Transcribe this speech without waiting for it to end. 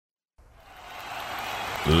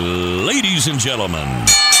Ladies and gentlemen,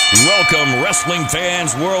 welcome wrestling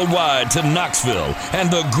fans worldwide to Knoxville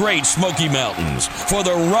and the Great Smoky Mountains for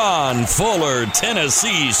the Ron Fuller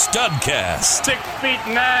Tennessee Studcast. 6 feet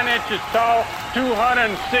 9 inches tall,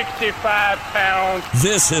 265 pounds.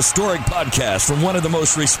 This historic podcast from one of the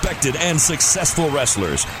most respected and successful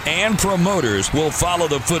wrestlers and promoters will follow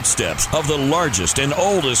the footsteps of the largest and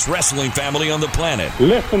oldest wrestling family on the planet.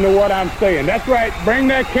 Listen to what I'm saying. That's right. Bring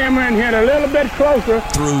that camera in here a little bit closer.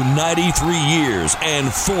 Through 93 years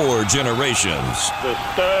and 4 generations. The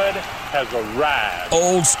stud has arrived.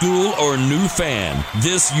 Old school or new fan,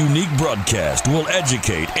 this unique broadcast will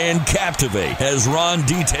educate and captivate as Ron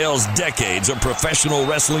details decades of professional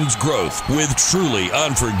wrestling's growth with truly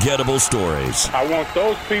unforgettable stories. I want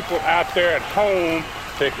those people out there at home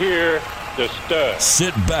to hear the stud.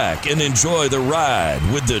 Sit back and enjoy the ride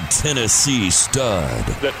with the Tennessee Stud.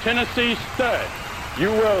 The Tennessee Stud. You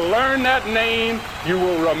will learn that name. You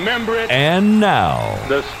will remember it. And now,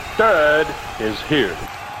 the stud is here.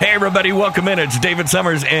 Hey everybody, welcome in. It's David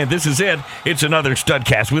Summers, and this is it. It's another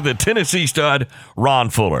Studcast with the Tennessee Stud, Ron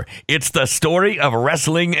Fuller. It's the story of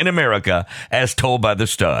wrestling in America as told by the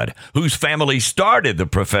stud, whose family started the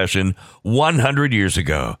profession 100 years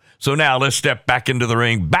ago. So now let's step back into the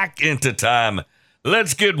ring, back into time.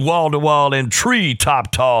 Let's get wall-to-wall and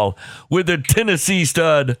treetop tall with the Tennessee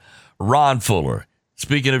Stud, Ron Fuller.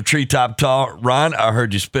 Speaking of treetop tall, Ron, I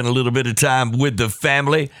heard you spend a little bit of time with the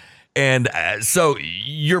family. And so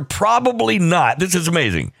you're probably not, this is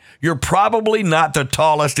amazing, you're probably not the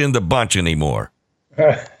tallest in the bunch anymore.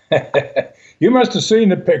 You must have seen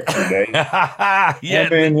the picture, Dave. Yeah.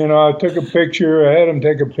 I mean, I took a picture, I had him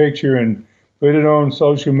take a picture and put it on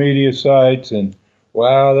social media sites, and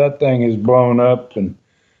wow, that thing is blown up. And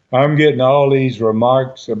I'm getting all these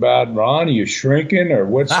remarks about, Ron, are you shrinking or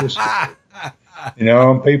what's this?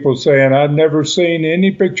 And people saying, I've never seen any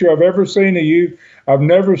picture I've ever seen of you. I've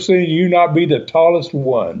never seen you not be the tallest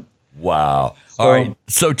one. Wow. All right.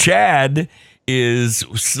 So Chad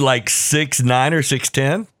is like 6'9" or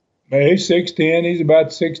 6'10"? He's 6'10". He's about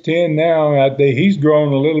 6'10" now. He's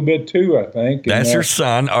grown a little bit too, I think. That's your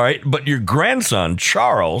son. All right. But your grandson,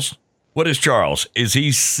 Charles, what is Charles? Is he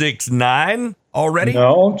 6'9" already?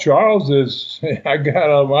 No, Charles is, I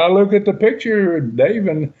look at the picture, Dave,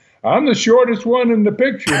 and I'm the shortest one in the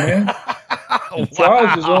picture, man. Wow.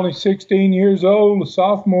 Charles is only 16 years old, a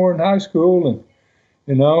sophomore in high school. And,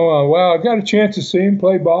 I got a chance to see him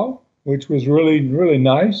play ball, which was really, really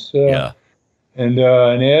nice. Yeah. And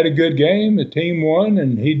he had a good game. The team won,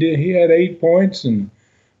 and he had 8 points and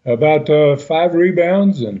about 5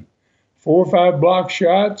 rebounds and 4 or 5 block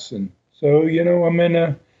shots. And so, he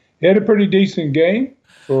had a pretty decent game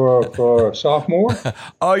for a sophomore.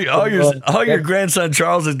 all your grandson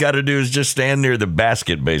Charles has got to do is just stand near the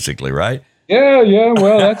basket, basically, right? Yeah.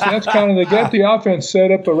 Well, that's kind of, they got the offense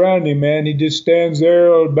set up around him, man. He just stands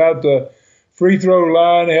there about the free throw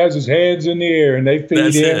line, has his hands in the air, and they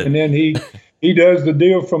feed him, and then he does the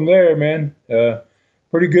deal from there, man.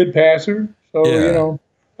 Pretty good passer. So,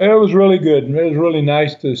 it was really good. It was really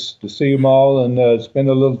nice to see them all and spend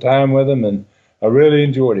a little time with them, and I really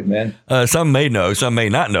enjoyed it, man. Some may know, some may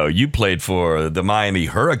not know. You played for the Miami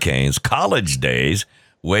Hurricanes college days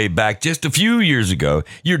way back just a few years ago.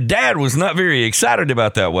 Your dad was not very excited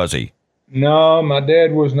about that, was he? No, my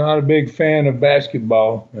dad was not a big fan of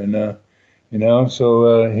basketball. And,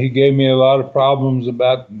 so he gave me a lot of problems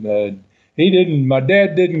about my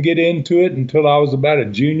dad didn't get into it until I was about a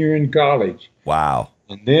junior in college. Wow.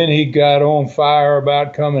 And then he got on fire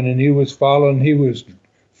about coming, and he was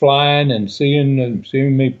flying and seeing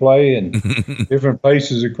me play in different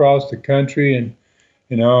places across the country. And,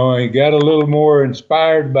 he got a little more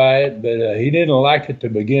inspired by it, but he didn't like it to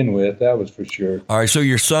begin with. That was for sure. All right. So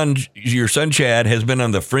your son Chad has been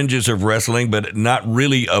on the fringes of wrestling, but not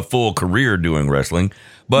really a full career doing wrestling.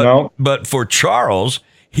 But for Charles,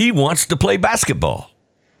 he wants to play basketball.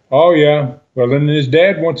 Oh yeah. Well, then his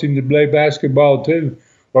dad wants him to play basketball too.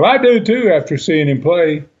 Well, I do too after seeing him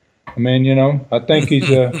play. I mean, I think he's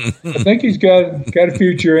got a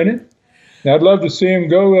future in it. And I'd love to see him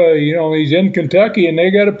go. He's in Kentucky, and they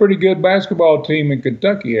got a pretty good basketball team in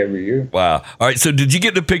Kentucky every year. Wow. All right. So did you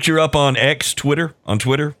get the picture up on Twitter?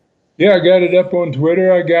 Yeah, I got it up on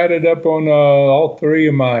Twitter. I got it up on all 3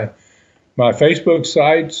 of my Facebook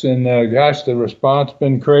sites, and gosh, the response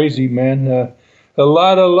been crazy, man. A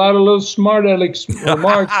lot of little smart Alex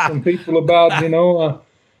remarks from people about,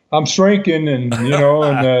 I'm shrinking, and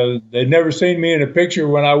and they'd never seen me in a picture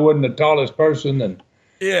when I wasn't the tallest person, and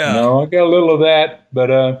I got a little of that,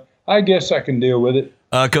 but I guess I can deal with it.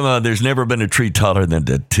 Come on, there's never been a tree taller than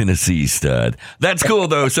the Tennessee Stud. That's cool,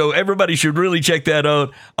 though. So everybody should really check that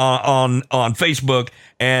out on Facebook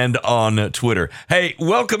and on Twitter. Hey,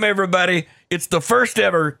 welcome, everybody. It's the first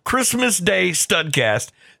ever Christmas Day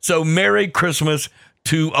Studcast. So Merry Christmas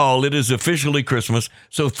to all. It is officially Christmas.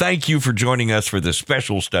 So thank you for joining us for this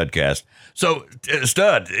special Studcast. So,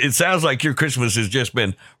 Stud, it sounds like your Christmas has just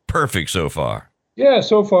been perfect so far. Yeah,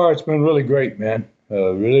 so far it's been really great, man.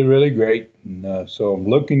 Really, really great. And, so I'm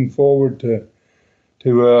looking forward to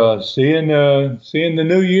seeing the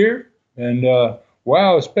new year. And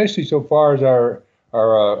wow, especially so far as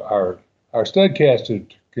our Studcast is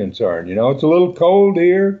concerned. You know, it's a little cold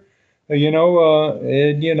here.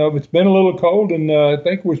 It's been a little cold, and I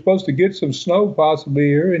think we're supposed to get some snow possibly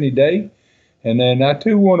here any day. And then I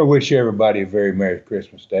too want to wish everybody a very Merry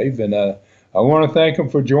Christmas, Dave. And I want to thank them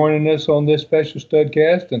for joining us on this special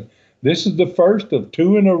Studcast. And this is the first of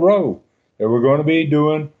two in a row that we're going to be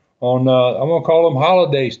doing on, I'm going to call them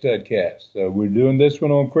holiday Studcasts. We're doing this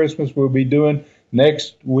one on Christmas. We'll be doing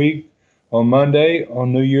next week on Monday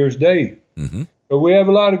on New Year's Day. Mm-hmm. But we have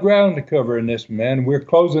a lot of ground to cover in this, man. We're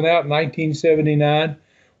closing out 1979.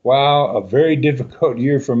 Wow, a very difficult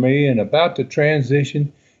year for me, and about to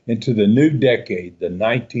transition into the new decade, the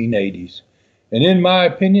 1980s. And in my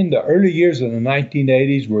opinion, the early years of the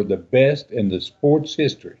 1980s were the best in the sports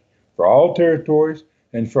history for all territories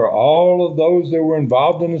and for all of those that were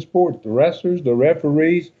involved in the sport, the wrestlers, the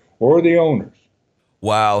referees, or the owners.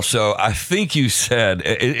 Wow. So I think you said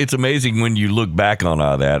it's amazing when you look back on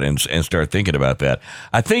all that and start thinking about that.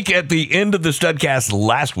 I think at the end of the Studcast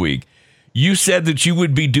last week, you said that you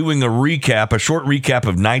would be doing a short recap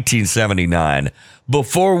of 1979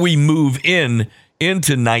 before we move into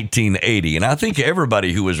 1980. And I think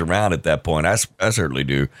everybody who was around at that point, I certainly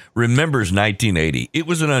do, remembers 1980. It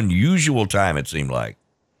was an unusual time, it seemed like.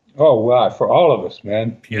 Oh, wow, for all of us,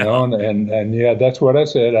 man. You know, and yeah, that's what I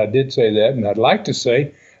said. I did say that. And I'd like to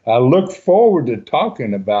say I look forward to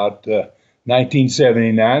talking about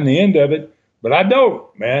 1979, the end of it. But I don't,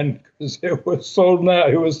 man, because it was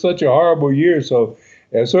such a horrible year. So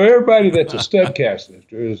everybody that's a Studcast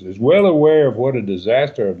listener is well aware of what a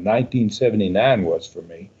disaster of 1979 was for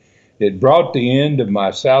me. It brought the end of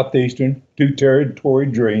my Southeastern two-territory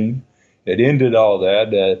dream. It ended all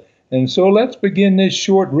that. And so let's begin this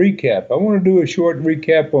short recap. I want to do a short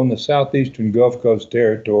recap on the Southeastern Gulf Coast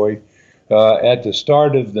Territory at the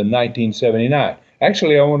start of the 1979.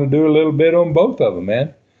 Actually, I want to do a little bit on both of them,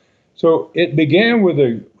 man. So it began with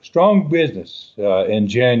a strong business in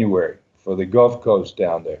January for the Gulf Coast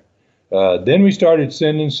down there. Then we started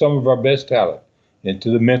sending some of our best talent into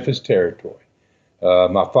the Memphis territory.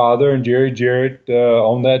 My father and Jerry Jarrett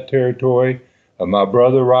on that territory. My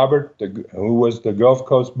brother Robert, who was the Gulf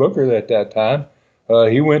Coast booker at that time,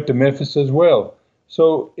 he went to Memphis as well.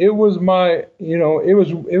 So it was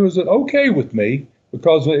it was okay with me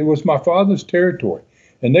because it was my father's territory.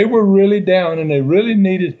 And they were really down and they really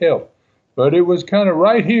needed help. But it was kind of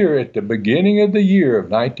right here at the beginning of the year of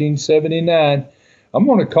 1979. I'm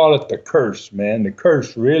going to call it the curse, man. The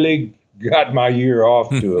curse really got my year off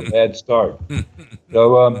to a bad start.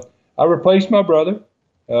 So I replaced my brother.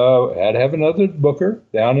 Had to have another booker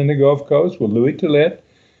down in the Gulf Coast with Louis Tillett.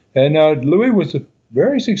 And Louis was a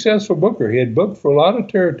very successful booker. He had booked for a lot of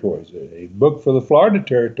territories. He booked for the Florida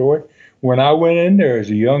territory when I went in there as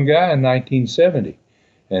a young guy in 1970.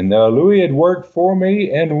 And Louis had worked for me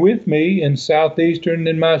and with me in Southeastern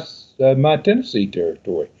and my Tennessee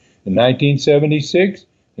territory in 1976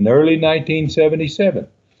 and early 1977.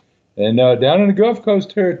 And down in the Gulf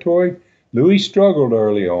Coast territory, Louis struggled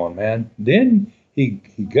early on, man. Then he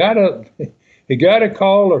got a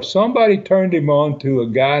call, or somebody turned him on to a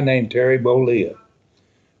guy named Terry Bollea,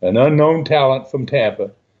 an unknown talent from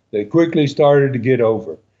Tampa that quickly started to get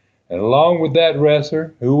over. And along with that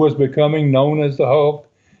wrestler, who was becoming known as the Hulk,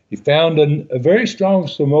 he found a very strong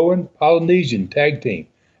Samoan Polynesian tag team,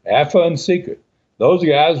 Alpha and Secret. Those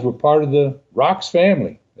guys were part of the Rock's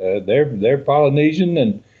family. They're Polynesian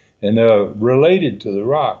and related to the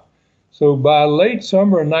Rock. So by late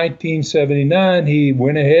summer of 1979, he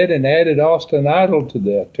went ahead and added Austin Idol to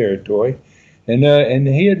the territory, and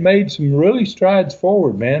he had made some really strides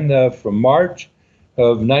forward, man, from March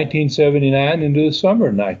of 1979 into the summer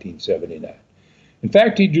of 1979. In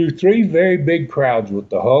fact, he drew three very big crowds with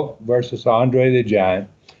the Hulk versus Andre the Giant,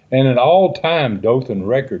 and an all-time Dothan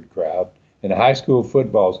record crowd in a high school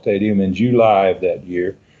football stadium in July of that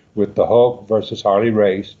year with the Hulk versus Harley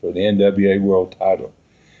Race for the NWA World title.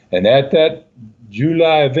 And at that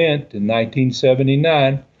July event in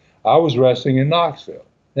 1979, I was wrestling in Knoxville.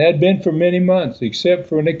 It had been for many months, except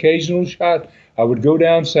for an occasional shot. I would go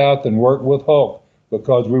down south and work with Hulk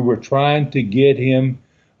because we were trying to get him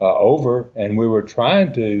over, and we were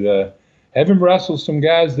trying to have him wrestle some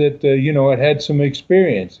guys that, had some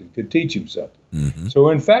experience and could teach him something. Mm-hmm. So,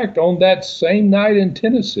 in fact, on that same night in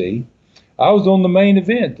Tennessee, I was on the main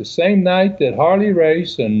event, the same night that Harley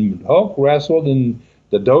Race and Hulk wrestled in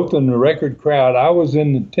the Dothan record crowd. I was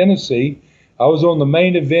in Tennessee. I was on the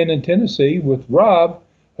main event in Tennessee with Rob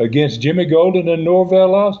against Jimmy Golden and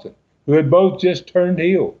Norvell Austin, who had both just turned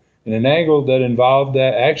heel in an angle that involved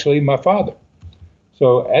actually my father.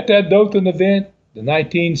 So at that Dothan event, the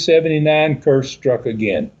 1979 curse struck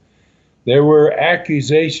again. There were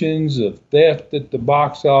accusations of theft at the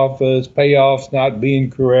box office, payoffs not being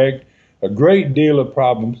correct, a great deal of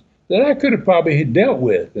problems that I could have probably dealt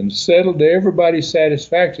with and settled to everybody's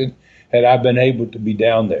satisfaction had I been able to be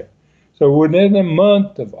down there. So within a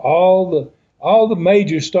month of all the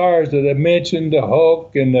major stars that I mentioned, the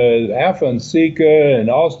Hulk and the Alpha and Sika and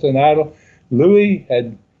Austin Idol, Louis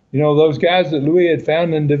had, those guys that Louis had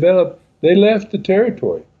found and developed, they left the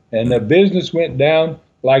territory, and the business went down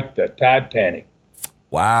like the Titanic.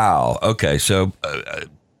 Wow. Okay. So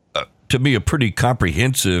to me, a pretty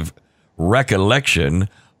comprehensive recollection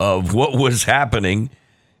of what was happening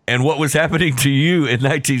and what was happening to you in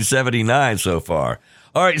 1979 so far.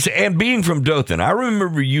 All right. So, and being from Dothan, I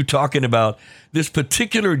remember you talking about this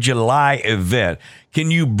particular July event.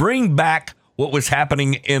 Can you bring back what was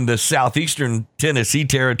happening in the southeastern Tennessee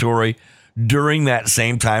territory during that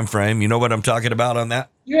same time frame? You know what I'm talking about on that?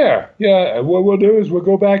 Yeah. What we'll do is we'll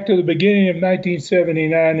go back to the beginning of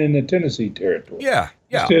 1979 in the Tennessee territory. Yeah.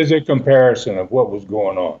 Just as a comparison of what was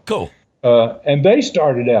going on. Cool. And they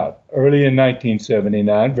started out early in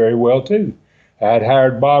 1979 very well, too. I had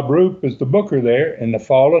hired Bob Roop as the booker there in the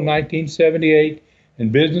fall of 1978,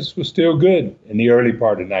 and business was still good in the early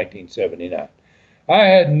part of 1979. I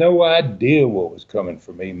had no idea what was coming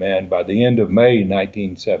for me, man. By the end of May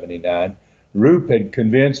 1979, Roop had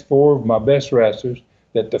convinced 4 of my best wrestlers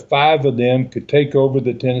that the 5 of them could take over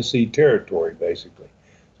the Tennessee territory, basically.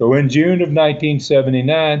 So in June of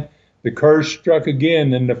 1979, the curse struck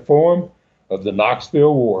again in the form of the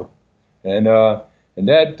Knoxville War. And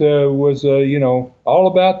that was, all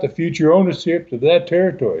about the future ownership of that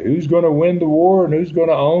territory. Who's going to win the war and who's going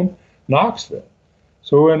to own Knoxville?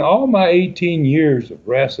 So in all my 18 years of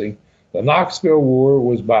wrestling, the Knoxville War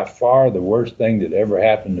was by far the worst thing that ever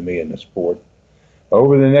happened to me in the sport.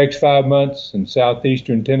 Over the next 5 months in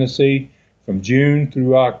southeastern Tennessee, from June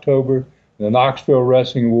through October, the Knoxville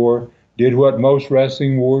Wrestling War did what most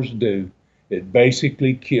wrestling wars do. It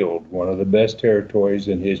basically killed one of the best territories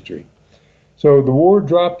in history. So the war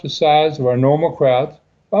dropped the size of our normal crowds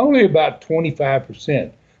by only about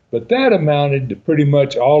 25%, but that amounted to pretty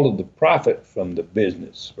much all of the profit from the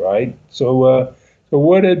business, right? So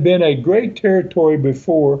what had been a great territory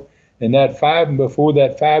before, before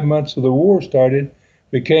that 5 months of the war started,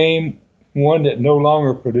 became one that no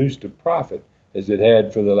longer produced a profit as it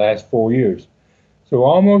had for the last 4 years. So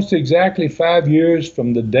almost exactly 5 years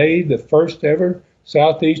from the day the first ever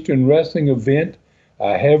Southeastern wrestling event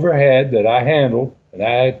I ever had that I handled, and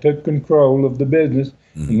I took control of the business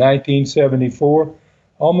in 1974,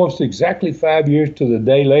 almost exactly 5 years to the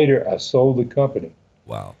day later, I sold the company.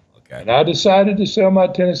 Wow. Okay. And I decided to sell my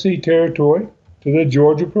Tennessee territory to the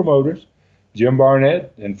Georgia promoters, Jim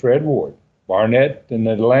Barnett and Fred Ward. Barnett in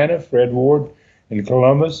Atlanta, Fred Ward in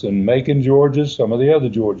Columbus, and Macon, Georgia, some of the other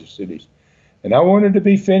Georgia cities. And I wanted to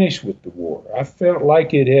be finished with the war. I felt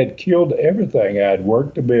like it had killed everything I had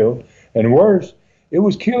worked to build, and worse, it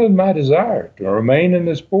was killing my desire to remain in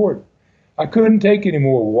the sport. I couldn't take any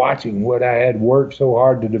more watching what I had worked so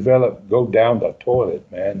hard to develop go down the toilet,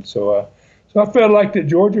 man. So I felt like the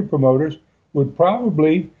Georgia promoters would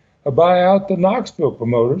probably buy out the Knoxville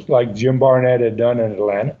promoters like Jim Barnett had done in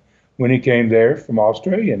Atlanta when he came there from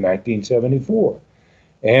Australia in 1974.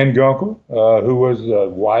 Ann Gunkel, who was the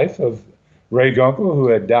wife of Ray Gunkel, who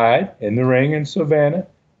had died in the ring in Savannah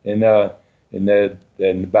in about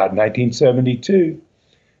 1972.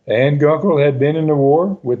 Ann Gunkel had been in the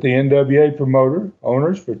war with the NWA promoter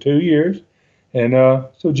owners for 2 years, and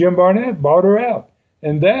so Jim Barnett bought her out,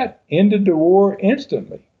 and that ended the war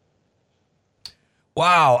instantly.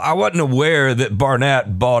 Wow, I wasn't aware that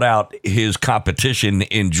Barnett bought out his competition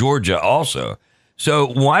in Georgia also. So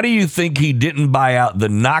why do you think he didn't buy out the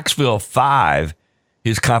Knoxville 5,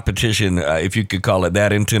 his competition, if you could call it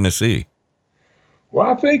that, in Tennessee? Well,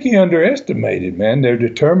 I think he underestimated, man, their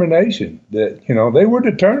determination. That, they were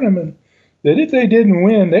determined that if they didn't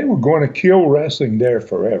win, they were going to kill wrestling there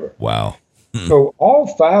forever. Wow. So all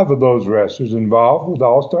 5 of those wrestlers involved with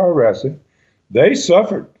All-Star Wrestling, they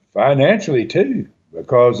suffered financially too,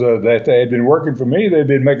 because that they had been working for me. They'd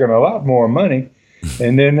been making a lot more money.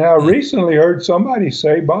 And then I recently heard somebody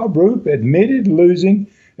say Bob Roop admitted losing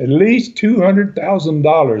at least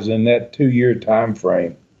 $200,000 in that 2-year time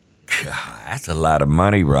frame. God, that's a lot of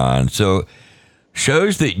money, Ron. So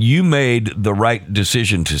shows that you made the right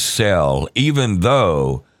decision to sell, even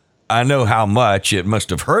though I know how much it must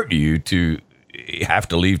have hurt you to have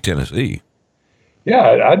to leave Tennessee.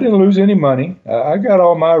 Yeah, I didn't lose any money. I got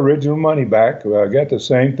all my original money back. I got the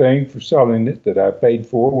same thing for selling it that I paid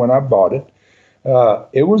for when I bought it.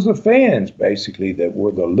 It was the fans, basically, that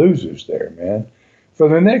were the losers there, man. For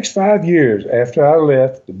the next 5 years after I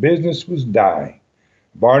left, the business was dying.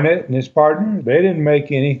 Barnett and his partner, they didn't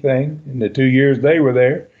make anything in the 2 years they were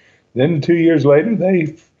there. Then 2 years later,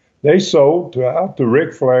 they sold out to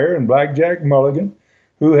Ric Flair and Blackjack Mulligan,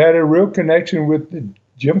 who had a real connection with the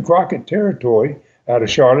Jim Crockett territory out of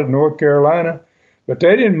Charlotte, North Carolina. But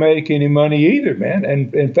they didn't make any money either, man.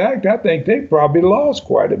 And in fact, I think they probably lost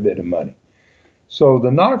quite a bit of money. So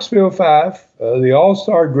the Knoxville Five, the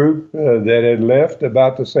all-star group that had left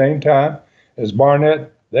about the same time as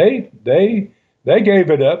Barnett, they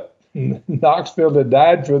gave it up. Knoxville had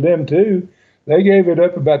died for them too. They gave it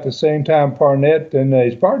up about the same time Barnett and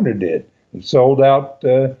his partner did, and sold out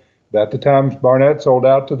about the time Barnett sold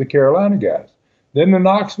out to the Carolina guys. Then the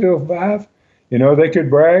Knoxville Five, they could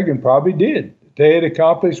brag and probably did. They had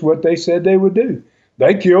accomplished what they said they would do.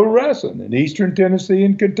 They killed wrestling in Eastern Tennessee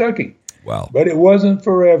and Kentucky. Wow. But it wasn't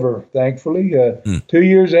forever, thankfully. 2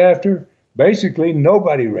 years after, basically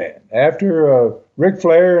nobody ran. After Ric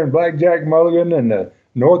Flair and Blackjack Mulligan and the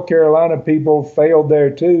North Carolina people failed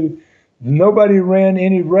there too, nobody ran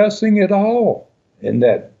any wrestling at all in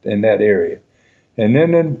that area. And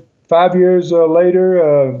then 5 years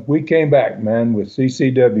later, we came back, man, with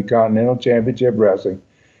CCW Continental Championship Wrestling.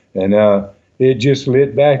 And it just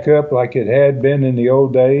lit back up like it had been in the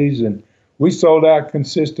old days. And we sold out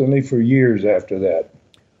consistently for years after that.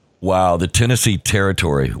 Wow, the Tennessee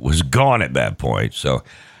territory was gone at that point. So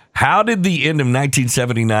how did the end of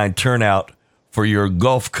 1979 turn out for your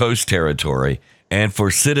Gulf Coast territory and for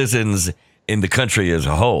citizens in the country as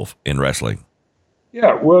a whole in wrestling?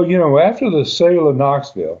 Yeah, well, after the sale of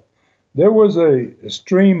Knoxville, there was a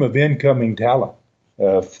stream of incoming talent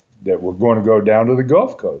that were going to go down to the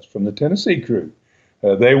Gulf Coast from the Tennessee crew.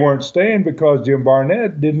 They weren't staying because Jim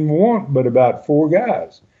Barnett didn't want but about 4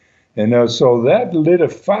 guys. And so that lit a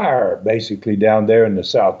fire basically down there in the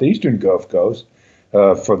southeastern Gulf Coast.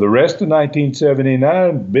 For the rest of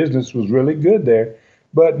 1979, business was really good there,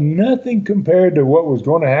 but nothing compared to what was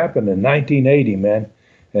going to happen in 1980, man.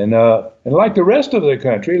 And like the rest of the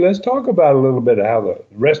country, let's talk about a little bit of how the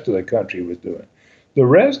rest of the country was doing. The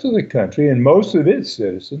rest of the country and most of its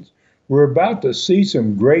citizens were about to see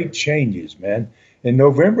some great changes, man. In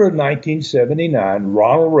November of 1979,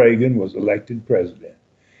 Ronald Reagan was elected president.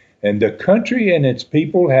 And the country and its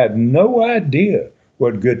people had no idea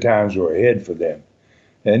what good times were ahead for them.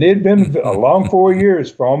 And it had been a long 4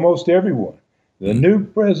 years for almost everyone. The new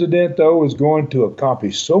president, though, was going to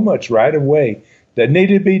accomplish so much right away that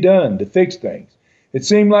needed to be done to fix things. It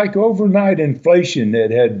seemed like overnight inflation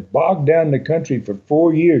that had bogged down the country for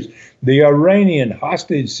 4 years, the Iranian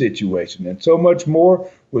hostage situation, and so much more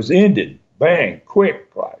was ended. Bang, quick,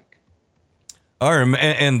 like.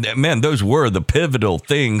 And man, those were the pivotal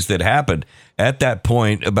things that happened at that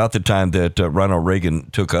point about the time that Ronald Reagan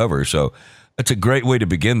took over. So that's a great way to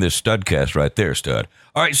begin this Studcast right there, Stud.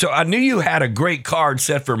 All right, so I knew you had a great card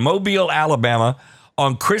set for Mobile, Alabama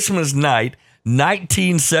on Christmas night,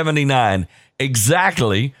 1979,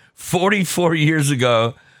 exactly 44 years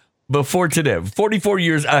ago before today, 44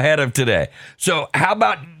 years ahead of today. So how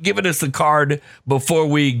about giving us the card before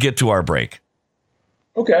we get to our break?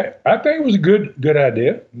 Okay, I think it was a good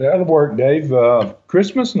idea. That'll work, Dave.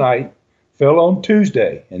 Christmas night fell on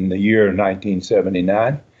Tuesday in the year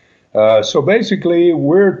 1979. So basically,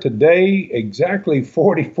 we're today exactly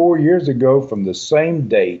 44 years ago from the same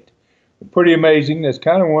date. Pretty amazing. That's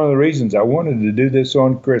kind of one of the reasons I wanted to do this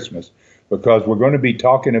on Christmas, because we're going to be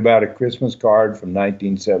talking about a Christmas card from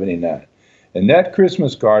 1979. And that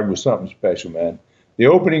Christmas card was something special, man. The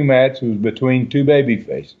opening match was between two baby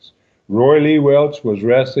faces. Roy Lee Welch was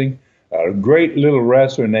wrestling a great little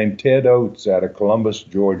wrestler named Ted Oates out of Columbus,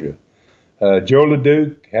 Georgia. Joe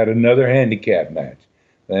Leduc had another handicap match.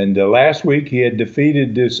 And last week he had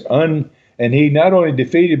defeated and he not only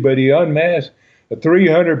defeated, but he unmasked a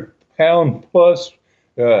 300-pound plus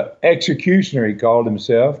executioner, he called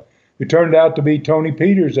himself, who turned out to be Tony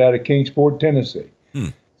Peters out of Kingsport, Tennessee.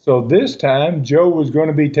 So this time Joe was going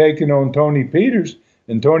to be taking on Tony Peters,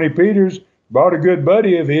 and Tony Peters brought a good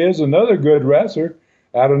buddy of his, another good wrestler,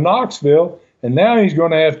 out of Knoxville, And now he's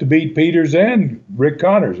going to have to beat Peters and Rick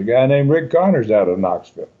Connors, a guy named Rick Connors out of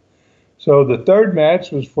Knoxville. So the third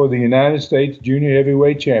match was for the United States Junior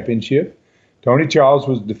Heavyweight Championship. Tony Charles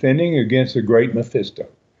was defending against the great Mephisto,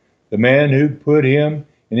 the man who put him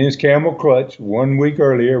in his camel clutch 1 week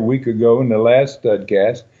earlier, a week ago in the last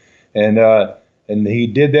studcast. And he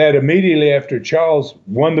did that immediately after Charles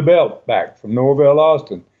won the belt back from Norvell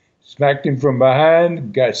Austin. Smacked him from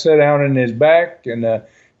behind, got set down in his back, and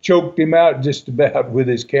choked him out just about with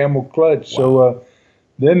his camel clutch. Wow. So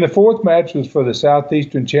then the fourth match was for the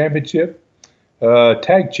Southeastern Championship,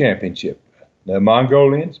 Tag Championship. The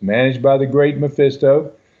Mongolians, managed by the great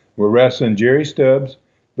Mephisto, were wrestling Jerry Stubbs.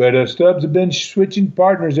 But Stubbs had been switching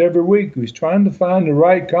partners every week. He was trying to find the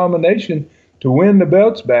right combination to win the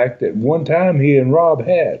belts back that one time he and Rob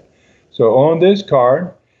had. So on this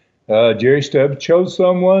card, Jerry Stubbs chose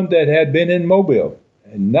someone that had been in Mobile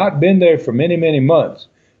and not been there for many, many months.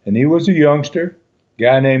 And he was a youngster,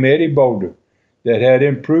 guy named Eddie Boulder, that had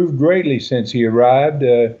improved greatly since he arrived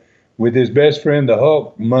with his best friend, the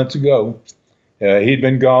Hulk, months ago. He'd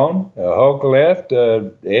been gone. Hulk left.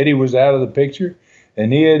 Eddie was out of the picture.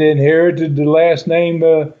 And he had inherited the last name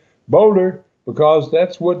Boulder because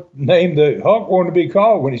that's what name the Hulk wanted to be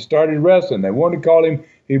called when he started wrestling. They wanted to call him,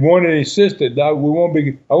 he wanted insisted, I want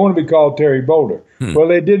to be called Terry Boulder. Well,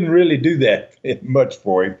 they didn't really do that much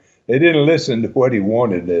for him. They didn't listen to what he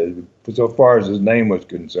wanted so far as his name was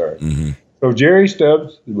concerned. Mm-hmm. So Jerry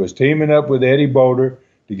Stubbs was teaming up with Eddie Boulder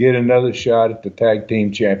to get another shot at the Tag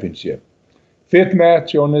Team Championship. Fifth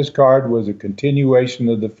match on this card was a continuation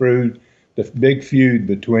of the big feud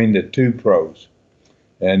between the two pros.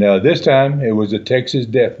 And this time it was a Texas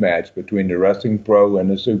death match between the wrestling pro and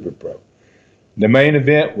the super pro. The main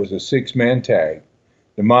event was a 6-man tag.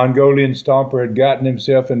 The Mongolian Stomper had gotten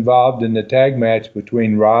himself involved in the tag match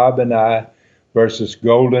between Rob and I versus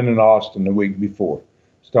Golden and Austin the week before.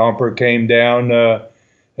 Stomper came down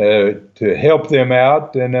to help them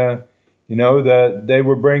out, and they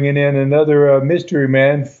were bringing in another mystery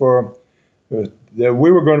man for.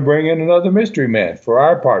 We were going to bring in another mystery man for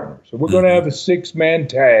our partner. So we're going to have a 6-man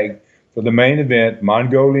tag for the main event: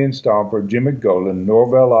 Mongolian Stomper, Jimmy Golden,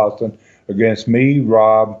 Norvell Austin against me,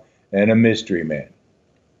 Rob, and a mystery man.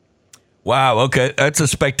 Wow, okay. That's a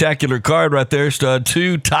spectacular card right there, Stud.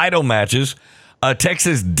 2 title matches, a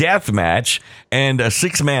Texas death match, and a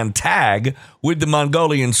 6-man tag with the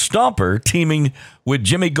Mongolian Stomper teaming with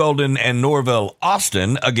Jimmy Golden and Norvell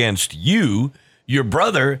Austin against you, your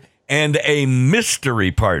brother, and a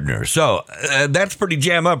mystery partner. So that's pretty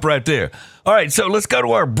jam up right there. All right, so let's go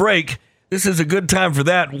to our break. This is a good time for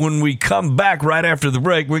that. When we come back right after the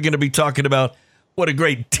break, we're going to be talking about what a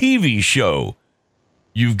great TV show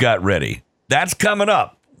you've got ready. That's coming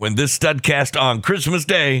up when this Studcast on Christmas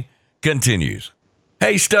Day continues.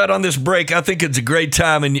 Hey, Stud, on this break, I think it's a great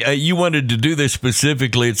time, and you wanted to do this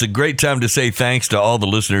specifically. It's a great time to say thanks to all the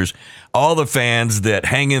listeners, all the fans that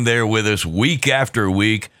hang in there with us week after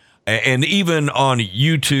week, and even on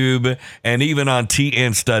YouTube and even on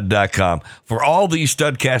tnstud.com for all these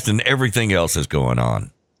Studcasts and everything else that's going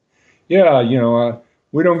on. Yeah,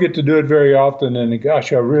 we don't get to do it very often, and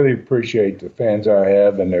gosh, I really appreciate the fans I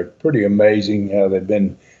have, and they're pretty amazing how they've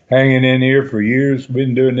been hanging in here for years. We've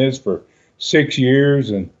been doing this for 6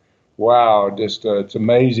 years, and wow, just it's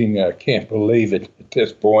amazing. I can't believe it at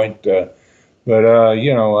this point. I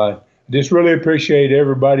just really appreciate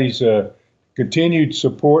everybody's continued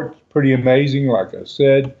support. Pretty amazing, like I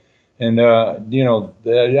said, and I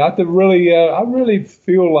really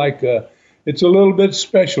feel like it's a little bit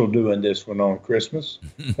special doing this one on Christmas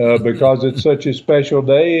because it's such a special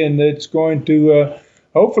day, and it's going to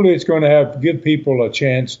hopefully it's going to give people a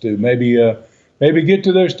chance to maybe get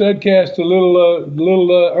to their Studcast a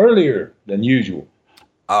little earlier than usual.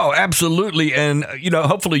 Oh, absolutely. And,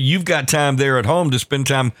 hopefully you've got time there at home to spend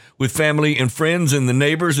time with family and friends and the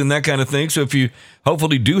neighbors and that kind of thing. So if you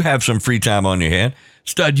hopefully do have some free time on your hand,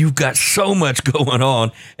 Stud, you've got so much going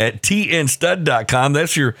on at tnstud.com.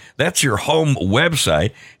 That's your home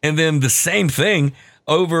website. And then the same thing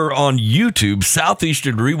over on YouTube,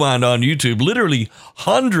 Southeastern Rewind on YouTube, literally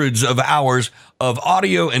hundreds of hours of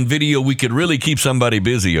audio and video. We could really keep somebody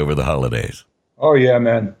busy over the holidays. Oh, yeah,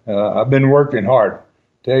 man. I've been working hard.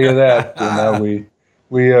 Tell you that.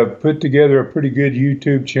 We put together a pretty good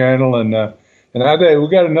YouTube channel, and I think we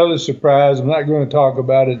got another surprise. I'm not going to talk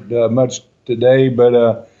about it much today,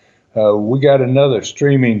 but we got another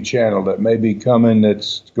streaming channel that may be coming.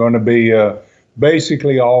 That's going to be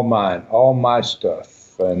basically all mine, all my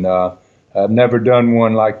stuff, and I've never done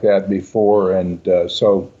one like that before, and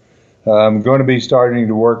so I'm going to be starting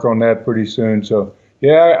to work on that pretty soon. So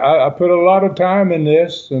Yeah, I put a lot of time in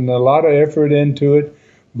this and a lot of effort into it,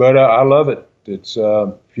 but I love it. It's,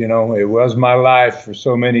 it was my life for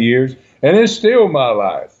so many years, and it's still my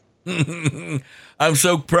life. I'm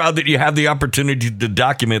so proud that you have the opportunity to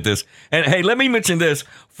document this. And hey, let me mention this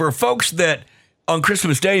for folks that on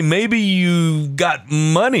Christmas Day, maybe you got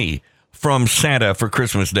money from Santa for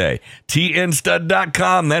Christmas Day.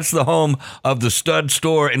 TNstud.com, that's the home of the Stud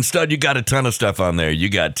store. And Stud, you got a ton of stuff on there. You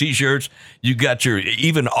got T-shirts, you got your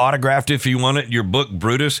even autographed if you want it, your book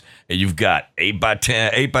Brutus, and you've got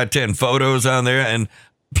 8x10 photos on there, and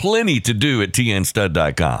plenty to do at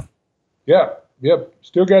TNstud.com. Yep.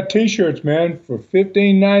 Still got T-shirts, man, for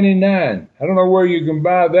 $15.99. I don't know where you can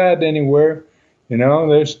buy that anywhere.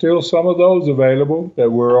 There's still some of those available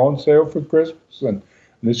that were on sale for Christmas, and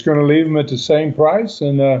I'm just going to leave them at the same price.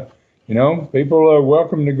 And people are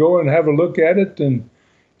welcome to go and have a look at it. And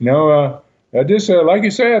I just like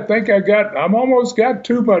you say, I think I'm almost got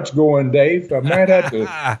too much going, Dave. I might have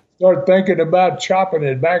to start thinking about chopping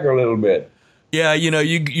it back a little bit. Yeah,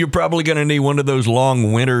 you're probably going to need one of those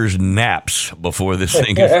long winter's naps before this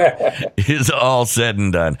thing is all said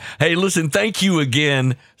and done. Hey, listen, thank you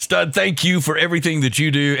again, Stud. Thank you for everything that you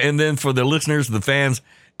do. And then for the listeners, the fans,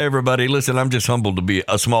 everybody, listen, I'm just humbled to be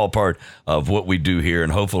a small part of what we do here.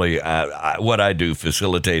 And hopefully what I do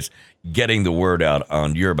facilitates getting the word out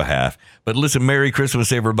on your behalf. But listen, Merry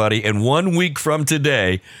Christmas, everybody. And 1 week from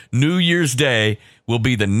today, New Year's Day, will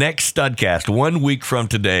be the next Studcast 1 week from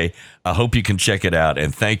today. I hope you can check it out.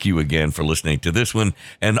 And thank you again for listening to this one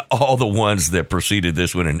and all the ones that preceded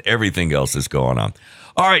this one and everything else that's going on.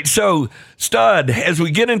 All right, so Stud, as we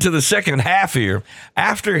get into the second half here,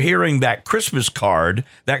 after hearing that Christmas card,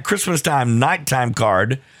 that Christmas time, nighttime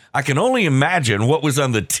card, I can only imagine what was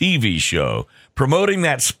on the TV show promoting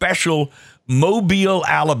that special Mobile,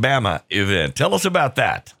 Alabama event. Tell us about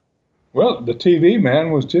that. Well, the TV,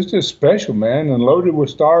 man, was just as special, man, and loaded with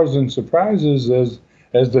stars and surprises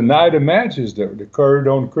as the night of matches that occurred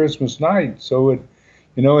on Christmas night. So it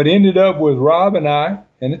ended up with Rob and I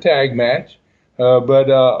in a tag match. But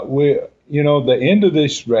the end of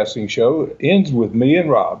this wrestling show ends with me and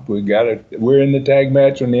Rob. We're in the tag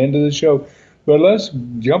match on the end of the show. But let's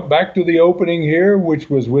jump back to the opening here, which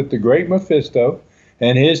was with the great Mephisto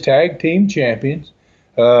and his tag team champions.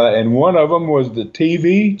 And one of them was the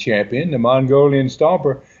TV champion, the Mongolian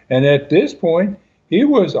Stomper. And at this point, he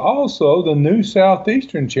was also the new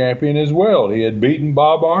Southeastern champion as well. He had beaten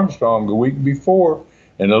Bob Armstrong the week before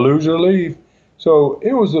in a loser leave. So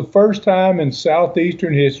it was the first time in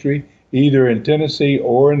Southeastern history, either in Tennessee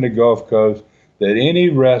or in the Gulf Coast, that any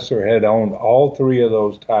wrestler had owned all three of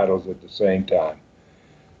those titles at the same time.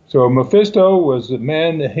 So Mephisto was the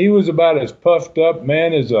man. He was about as puffed up,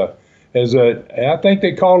 man, as I think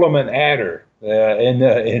they call him an adder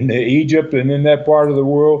in Egypt and in that part of the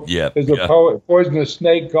world. There's a poisonous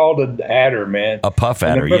snake called an adder, man. A puff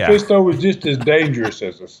adder, and Mephisto was just as dangerous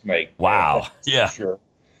as a snake. Wow. Yeah. Sure.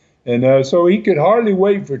 And so he could hardly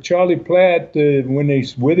wait for Charlie Platt, when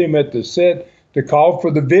he's with him at the set, to call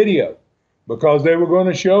for the video, because they were going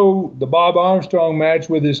to show the Bob Armstrong match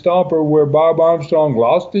with his Stomper where Bob Armstrong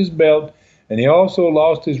lost his belt, and he also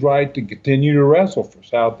lost his right to continue to wrestle for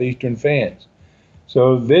Southeastern fans.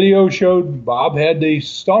 So the video showed Bob had the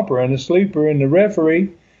Stomper and the sleeper, and the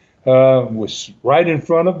referee was right in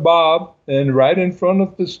front of Bob and right in front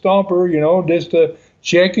of the Stomper, just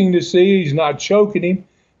checking to see he's not choking him.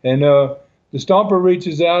 And the Stomper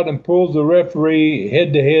reaches out and pulls the referee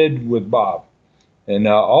head-to-head with Bob. And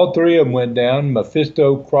all three of them went down.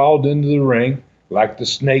 Mephisto crawled into the ring like the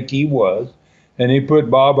snake he was, and he put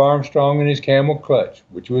Bob Armstrong in his camel clutch,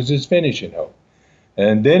 which was his finishing hold.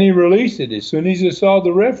 And then he released it. As soon as he saw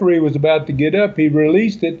the referee was about to get up, he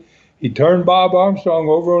released it. He turned Bob Armstrong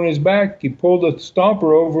over on his back. He pulled the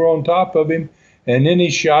Stomper over on top of him, and then he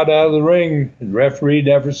shot out of the ring. The referee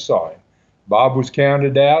never saw him. Bob was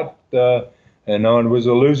counted out, and it was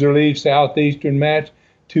a loser leave Southeastern match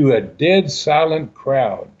to a dead silent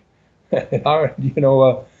crowd. I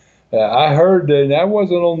heard that I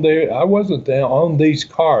wasn't on there. I wasn't on these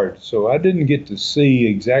cards, so I didn't get to see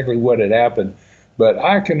exactly what had happened. But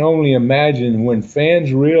I can only imagine when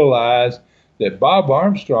fans realize that Bob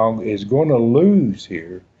Armstrong is going to lose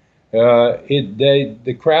here.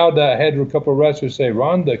 The crowd, I had a couple of wrestlers say,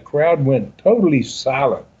 Ron, the crowd went totally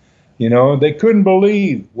silent. They couldn't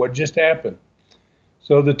believe what just happened.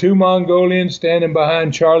 So the two Mongolians standing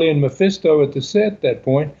behind Charlie and Mephisto at the set at that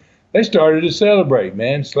point, they started to celebrate,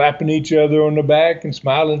 man, slapping each other on the back and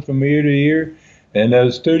smiling from ear to ear. And the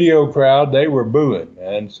studio crowd, they were booing.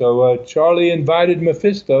 And so Charlie invited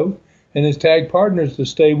Mephisto and his tag partners to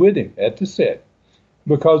stay with him at the set.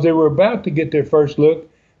 because they were about to get their first look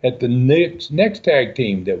at the next tag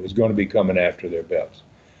team that was going to be coming after their belts.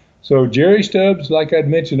 So Jerry Stubbs, like I'd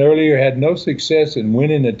mentioned earlier, had no success in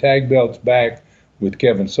winning the tag belts back with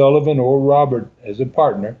Kevin Sullivan or Robert as a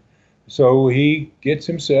partner. So he gets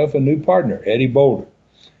himself a new partner, Eddie Boulder.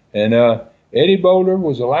 And Eddie Boulder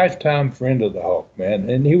was a lifetime friend of the Hulk, man.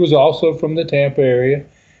 And he was also from the Tampa area.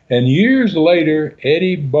 And years later,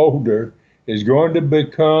 Eddie Boulder is going to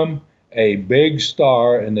become a big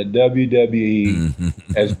star in the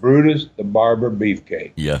WWE as Brutus the Barber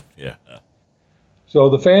Beefcake. Yeah. So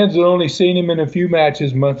the fans had only seen him in a few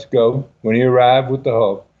matches months ago when he arrived with the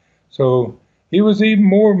Hulk. So he was even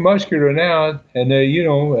more muscular now, and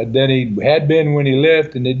than he had been when he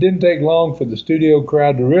left. And it didn't take long for the studio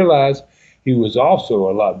crowd to realize he was also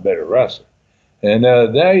a lot better wrestler. And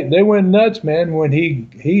they went nuts, man, when he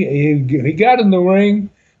got in the ring.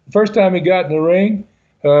 The first time he got in the ring,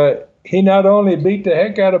 he not only beat the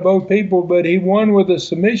heck out of both people, but he won with a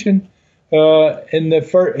submission. He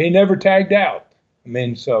never tagged out. I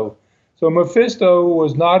mean, so Mephisto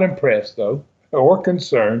was not impressed, though, or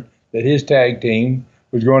concerned that his tag team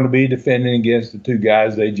was going to be defending against the two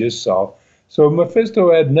guys they just saw. So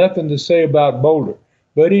Mephisto had nothing to say about Boulder.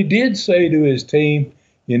 But he did say to his team,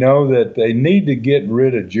 that they need to get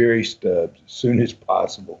rid of Jerry Stubbs as soon as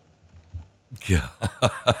possible. Yeah.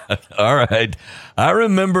 All right. I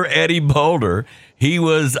remember Eddie Boulder. He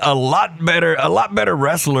was a lot better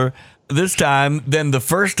wrestler this time than the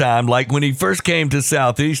first time, like when he first came to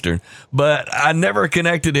Southeastern. But I never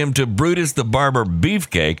connected him to Brutus the Barber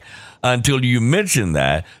Beefcake until you mentioned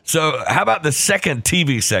that. So how about the second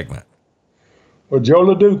TV segment? Well, Joe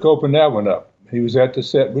Leduc opened that one up. He was at the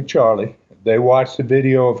set with Charlie. They watched the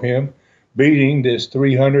video of him beating this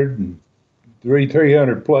 300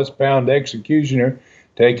 plus pound executioner,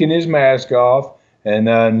 taking his mask off. And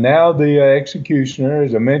now the executioner,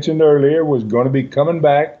 as I mentioned earlier, was going to be coming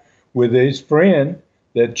back with his friend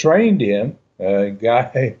that trained him, a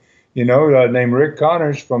guy, named Rick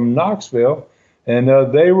Connors from Knoxville, and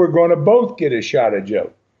they were going to both get a shot at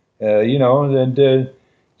Joe, then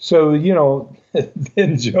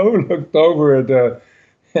Joe looked over at,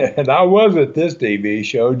 and I was at this TV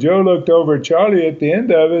show, Joe looked over at Charlie at the end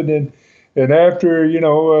of it, and after,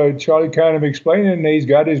 Charlie kind of explaining, he's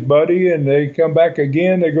got his buddy, and they come back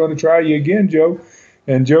again, they're going to try you again, Joe.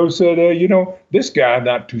 And Joe said, this guy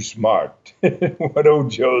not too smart. What old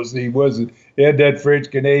Joe's, he had that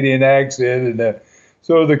French-Canadian accent. And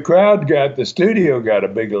so the studio got a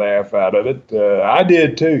big laugh out of it. I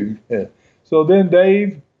did too. So then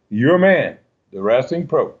Dave, your man, the wrestling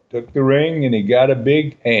pro, took the ring and he got a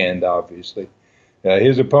big hand, obviously.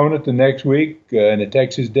 His opponent the next week in a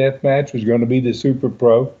Texas death match was going to be the Super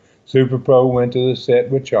Pro. Super Pro went to the set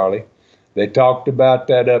with Charlie. They talked about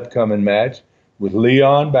that upcoming match with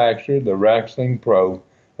Leon Baxter, the wrestling pro.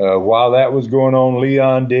 While that was going on,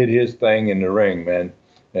 Leon did his thing in the ring, man.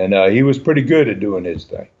 And he was pretty good at doing his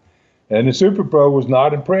thing. And the Super Pro was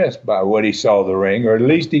not impressed by what he saw in the ring, or at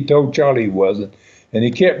least he told Charlie he wasn't. And he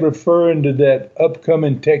kept referring to that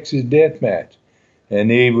upcoming Texas death match. And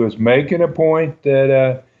he was making a point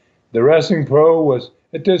that the wrestling pro was,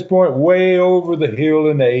 at this point, way over the hill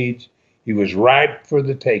in age. He was ripe for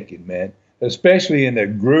the taking, man, especially in a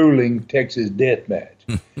grueling Texas death match.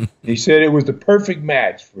 He said it was the perfect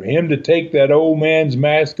match for him to take that old man's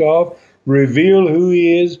mask off, reveal who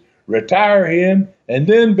he is, retire him, and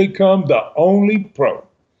then become the only pro.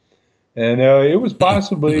 And it was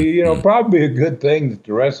possibly, probably a good thing that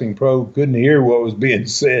the wrestling pro couldn't hear what was being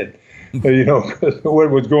said,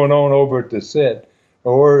 what was going on over at the set,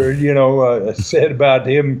 or, said about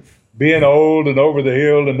him being old and over the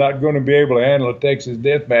hill and not going to be able to handle a Texas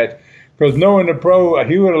death match. Because knowing the pro,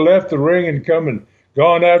 he would have left the ring and come and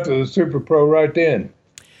gone after the Super Pro right then.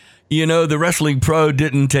 The wrestling pro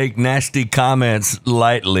didn't take nasty comments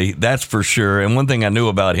lightly, that's for sure. And one thing I knew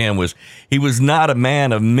about him was he was not a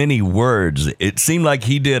man of many words. It seemed like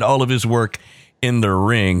he did all of his work in the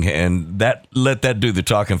ring, and let that do the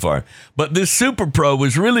talking for him. But this Super Pro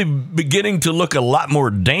was really beginning to look a lot more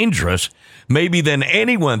dangerous, maybe than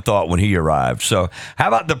anyone thought when he arrived. So how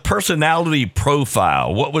about the personality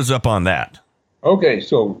profile? What was up on that? Okay,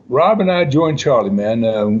 so Rob and I joined Charlie, man,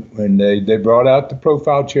 when they brought out the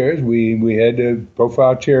profile chairs. We had a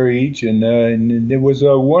profile chair each, and it was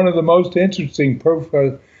one of the most interesting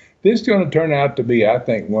profiles. This is going to turn out to be, I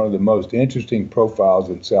think, one of the most interesting profiles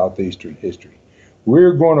in Southeastern history.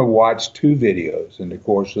 We're going to watch two videos in the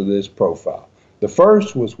course of this profile. The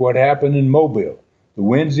first was what happened in Mobile, the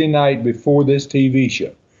Wednesday night before this TV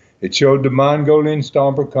show. It showed the Mongolian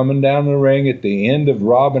Stomper coming down the ring at the end of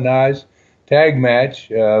Rob and I's tag match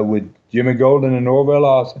with Jimmy Golden and Norvell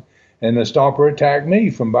Austin, and the Stomper attacked me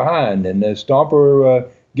from behind. And the Stomper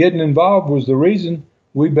getting involved was the reason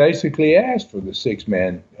we basically asked for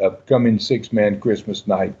the upcoming six-man Christmas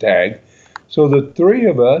night tag. So the three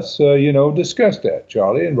of us, discussed that,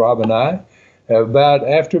 Charlie and Rob and I, about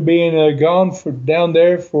after being gone down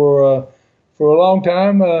there for a long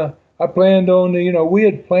time. I planned on, we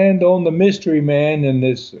had planned on the mystery man in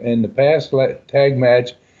the past tag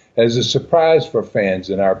match as a surprise for fans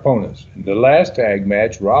and our opponents. In the last tag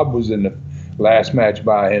match, Rob was in the last match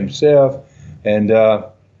by himself, and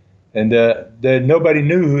nobody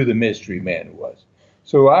knew who the mystery man was.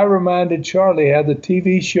 So I reminded Charlie how the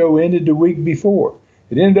TV show ended the week before.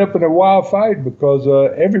 It ended up in a wild fight because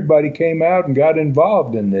everybody came out and got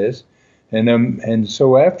involved in this. And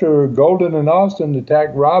so after Golden and Austin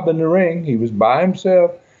attacked Rob in the ring, he was by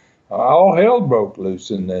himself. All hell broke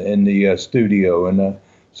loose in the studio. And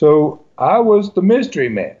so I was the mystery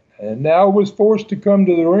man. And I was forced to come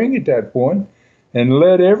to the ring at that point and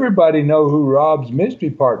let everybody know who Rob's mystery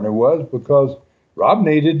partner was, because Rob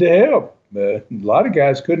needed the help. A lot of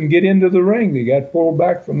guys couldn't get into the ring. They got pulled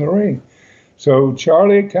back from the ring. So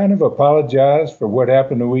Charlie kind of apologized for what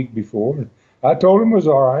happened the week before. I told him it was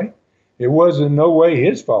all right. It was in no way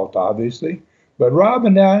his fault, obviously. But Rob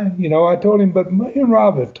and I, I told him, but me and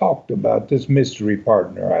Rob have talked about this mystery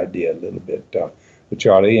partner idea a little bit, with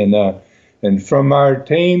Charlie. And from our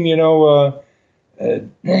team, in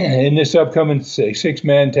this upcoming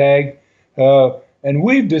six-man tag, and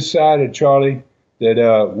we've decided, Charlie,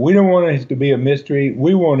 that we don't want it to be a mystery.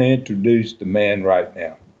 We want to introduce the man right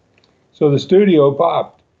now. So the studio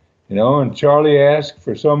popped, and Charlie asked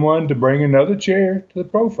for someone to bring another chair to the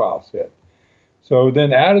profile set. So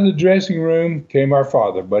then out of the dressing room came our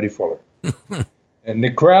father, Buddy Fuller. And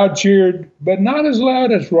the crowd cheered, but not as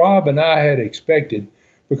loud as Rob and I had expected,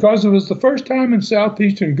 because it was the first time in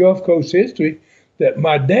Southeastern Gulf Coast history that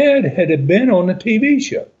my dad had been on a TV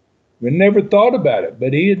show. We never thought about it,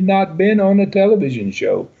 but he had not been on a television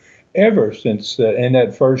show ever since in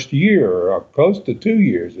that first year, or close to 2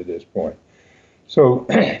 years at this point. So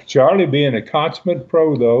Charlie, being a consummate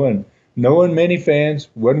pro, though, and knowing many fans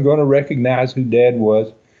wasn't going to recognize who Dad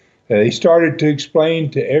was, he started to explain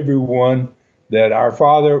to everyone that our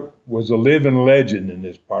father was a living legend in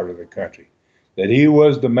this part of the country, that he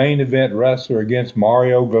was the main event wrestler against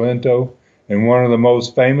Mario Galento in one of the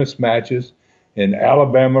most famous matches in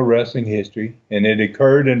Alabama wrestling history, and it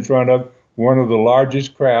occurred in front of one of the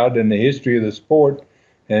largest crowd in the history of the sport.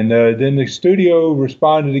 And then the studio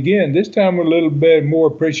responded again, this time with a little bit more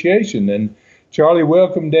appreciation. And Charlie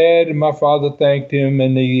welcomed Dad, and my father thanked him,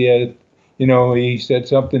 and he said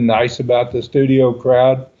something nice about the studio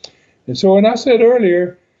crowd. And so, and I said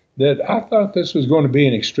earlier that I thought this was going to be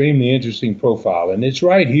an extremely interesting profile, and it's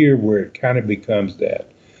right here where it kind of becomes that.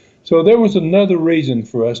 So there was another reason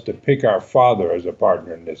for us to pick our father as a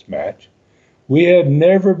partner in this match. We had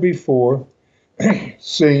never before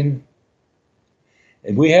seen,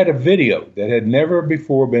 and we had a video that had never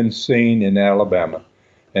before been seen in Alabama.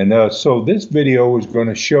 And so this video was going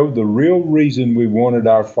to show the real reason we wanted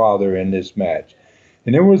our father in this match.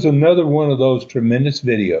 And there was another one of those tremendous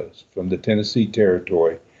videos from the Tennessee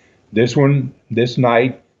territory. This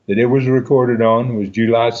night that it was recorded on was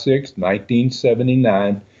July 6,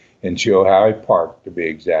 1979, in Chilhowie Park, to be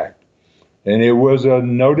exact. And it was a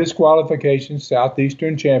no disqualification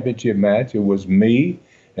Southeastern Championship match. It was me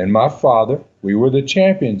and my father. We were the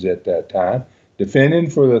champions at that time,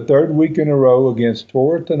 defending for the third week in a row against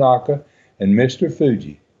Toru Tanaka and Mr.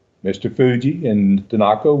 Fuji. Mr. Fuji and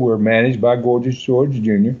Tanaka were managed by Gorgeous George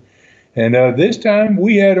Jr. And this time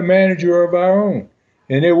we had a manager of our own.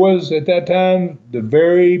 And it was, at that time, the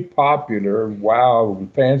very popular, wow,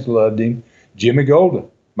 fans loved him, Jimmy Golden,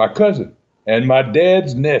 my cousin, and my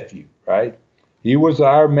dad's nephew, right? He was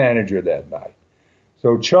our manager that night.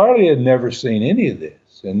 So Charlie had never seen any of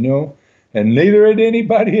this, and neither had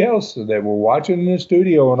anybody else that were watching in the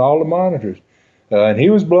studio on all the monitors. And he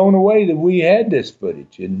was blown away that we had this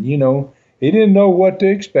footage, and he didn't know what to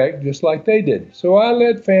expect, just like they did. So I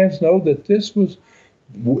let fans know that this was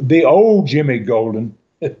the old Jimmy Golden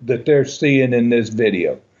that they're seeing in this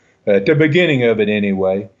video, at the beginning of it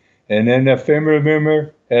anyway. And then a family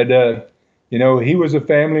member had, he was a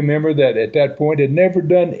family member that at that point had never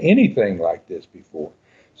done anything like this before.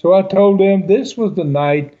 So I told them this was the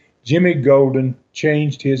night Jimmy Golden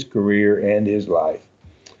changed his career and his life.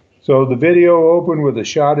 So the video opened with a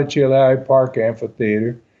shot of Chilhowie Park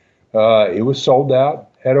Amphitheater. It was sold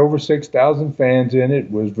out, had over 6,000 fans in it.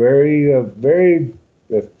 It was very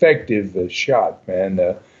effective shot, man.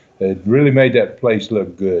 It really made that place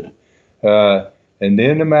look good. And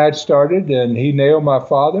then the match started, and he nailed my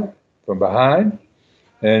father. from behind,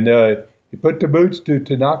 and he put the boots to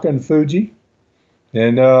Tanaka and Fuji,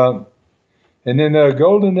 and then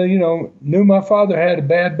Golden, knew my father had a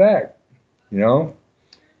bad back, he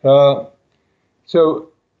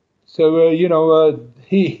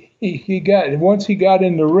got once he got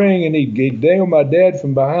in the ring and he nailed my dad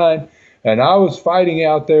from behind, and I was fighting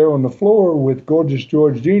out there on the floor with Gorgeous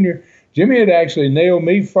George Jr. Jimmy had actually nailed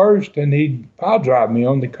me first, and he pile drive me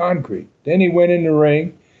on the concrete. Then he went in the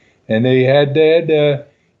ring, and he had Dad,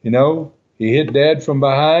 he hit Dad from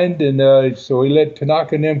behind, and so he let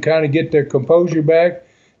Tanaka and them kind of get their composure back.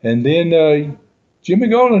 And then Jimmy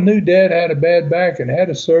Golden knew Dad had a bad back and had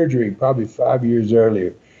a surgery probably 5 years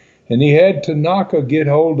earlier. And he had Tanaka get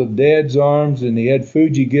hold of Dad's arms, and he had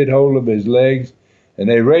Fuji get hold of his legs, and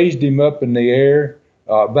they raised him up in the air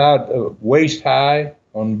about waist high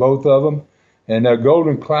on both of them. And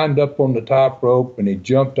Golden climbed up on the top rope, and he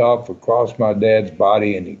jumped off across my dad's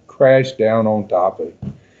body, and he crashed down on top of it.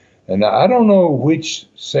 And I don't know which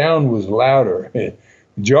sound was louder.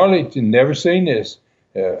 Charlie had never seen this.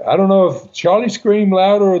 I don't know if Charlie screamed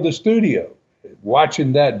louder or the studio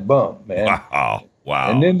watching that bump, man.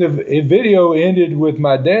 Wow. And then the video ended with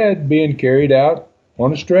my dad being carried out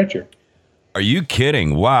on a stretcher. Are you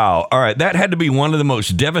kidding? Wow. All right. That had to be one of the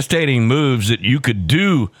most devastating moves that you could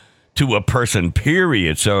do to a person,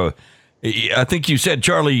 period. So I think you said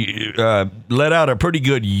Charlie let out a pretty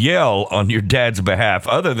good yell on your dad's behalf.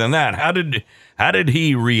 Other than that, how did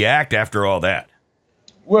he react after all that?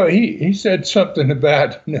 Well, he said something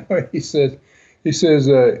about, he says,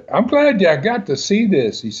 I'm glad I got to see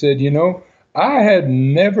this. He said, I had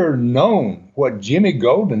never known what Jimmy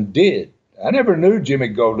Golden did. I never knew Jimmy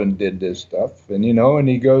Golden did this stuff. And, and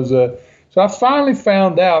he goes, so I finally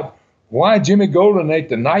found out why Jimmy Golden ain't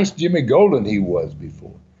the nice Jimmy Golden he was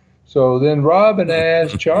before. So then Robin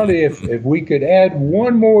asked Charlie if we could add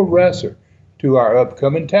one more wrestler to our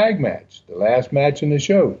upcoming tag match, the last match in the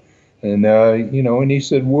show. And, and he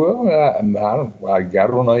said, well, I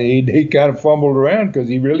don't know. He kind of fumbled around because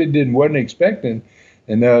he really wasn't expecting.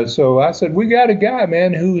 And so I said, we got a guy,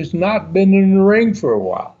 man, who has not been in the ring for a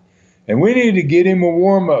while. And we need to get him a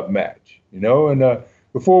warm-up match, and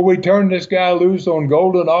before we turn this guy loose on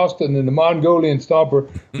Golden Austin and the Mongolian Stomper,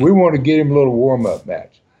 we want to get him a little warm-up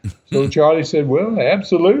match. So Charlie said, well,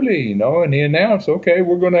 absolutely, and he announced, okay,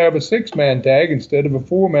 we're going to have a 6-man tag instead of a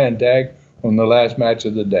 4-man tag on the last match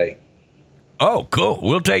of the day. Oh, cool.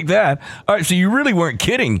 We'll take that. All right, so you really weren't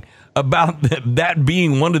kidding about that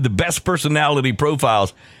being one of the best personality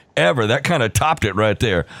profiles ever. That kind of topped it right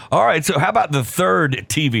there. All right, so how about the third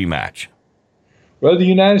TV match? Well, the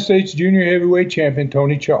United States Junior Heavyweight Champion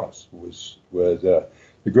Tony Charles was the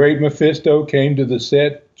great Mephisto came to the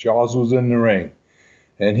set. Charles was in the ring,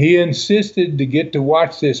 and he insisted to get to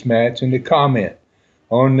watch this match and to comment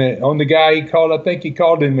on the guy he called. I think he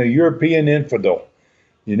called him a European infidel,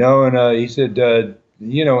 and he said,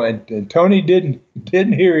 and Tony didn't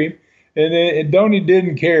hear him. And Tony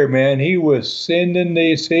didn't care, man. He was sending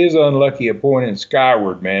his unlucky opponent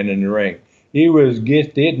skyward, man, in the ring. He was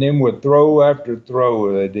hitting him with throw after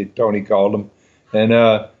throw, Tony called him.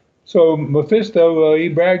 And so Mephisto, he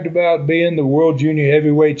bragged about being the World Junior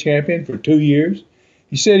Heavyweight Champion for 2 years.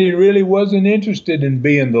 He said he really wasn't interested in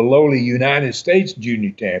being the lowly United States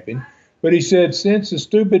Junior Champion. But he said since the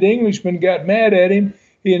stupid Englishman got mad at him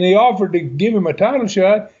and he offered to give him a title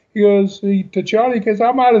shot, he goes to Charlie, because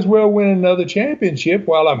I might as well win another championship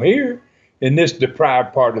while I'm here in this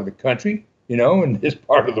deprived part of the country, in this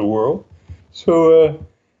part of the world. So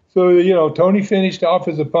Tony finished off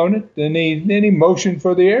his opponent, and then he motioned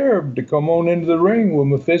for the Arab to come on into the ring. Well,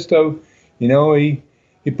 Mephisto, he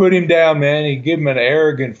put him down, man. He gave him an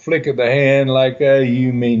arrogant flick of the hand like,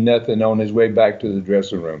 you mean nothing, on his way back to the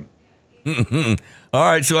dressing room.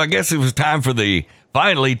 All right, so I guess it was time for the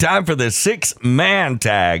 6-man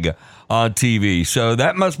tag on TV. So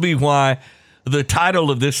that must be why the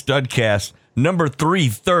title of this studcast, number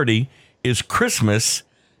 330, is Christmas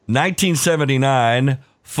 1979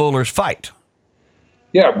 Fuller's Fight.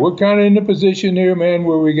 Yeah, we're kind of in the position here, man,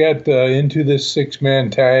 where we got into this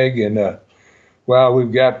 6-man tag. And,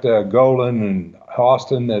 we've got Golden and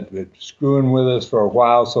Austin that been screwing with us for a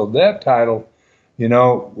while. So that title,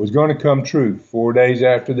 was going to come true 4 days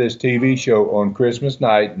after this TV show on Christmas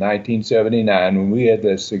night, 1979, when we had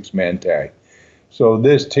that 6-man tag. So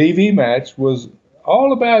this TV match was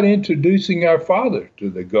all about introducing our father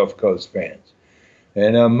to the Gulf Coast fans.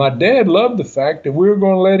 And my dad loved the fact that we were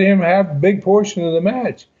going to let him have a big portion of the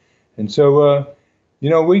match. And so, he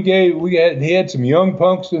had some young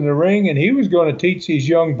punks in the ring, and he was going to teach these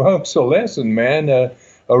young punks a lesson, man.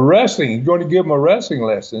 He's going to give them a wrestling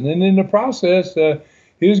lesson. And in the process,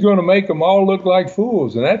 he was going to make them all look like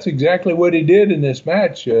fools, and that's exactly what he did in this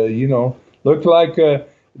match. Looked like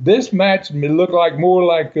this match looked like more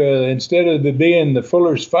like instead of it being the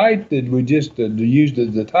Fuller's Fight that we just used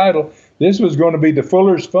as the title, this was going to be the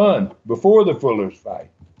Fuller's Fun before the Fuller's Fight.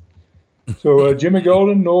 So Jimmy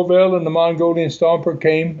Golden, Norvell, and the Mongolian Stomper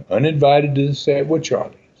came uninvited to the set with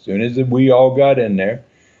Charlie. As soon as we all got in there,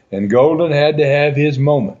 and Golden had to have his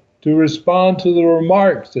moment to respond to the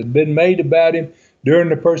remarks that had been made about him during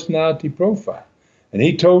the personality profile. And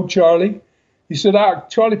he told Charlie, he said,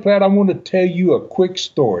 Charlie Platt, I want to tell you a quick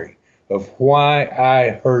story of why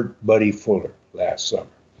I hurt Buddy Fuller last summer.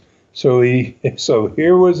 So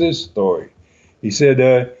here was his story. He said,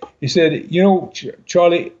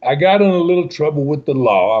 Charlie, I got in a little trouble with the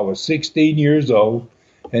law. I was 16 years old.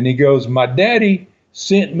 And he goes, my daddy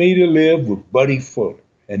sent me to live with Buddy Fuller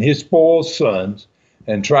and his spoiled sons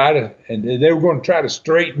and they were going to try to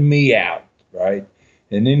straighten me out, right?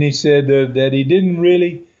 And then he said that he didn't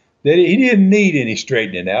need any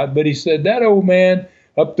straightening out, but he said that old man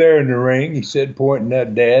up there in the ring, he said, pointing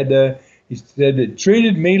at Dad, he said it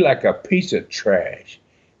treated me like a piece of trash.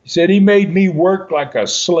 He said he made me work like a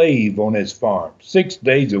slave on his farm, 6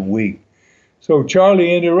 days a week. So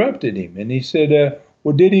Charlie interrupted him, and he said,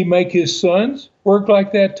 well, did he make his sons work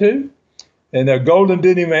like that too? And Golden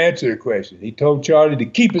didn't even answer the question. He told Charlie to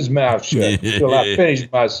keep his mouth shut until I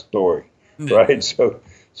finished my story, right?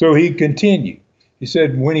 So he continued. He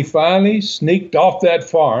said when he finally sneaked off that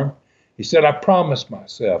farm, he said, I promised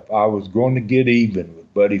myself I was going to get even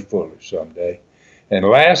with Buddy Fuller someday. And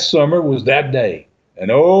last summer was that day.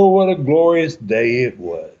 And oh, what a glorious day it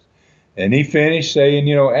was. And he finished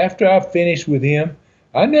saying, after I finished with him,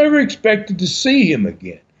 I never expected to see him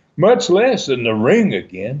again, much less in the ring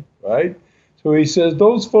again, right? So he says,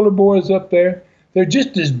 those Fuller boys up there, they're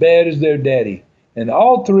just as bad as their daddy. And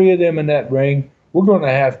all three of them in that ring, they're going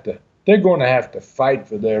to have to fight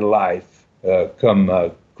for their life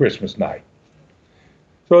come Christmas night.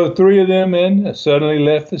 So the three of them suddenly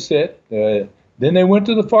left the set. Then they went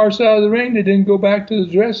to the far side of the ring. They didn't go back to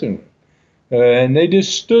the dressing room. And they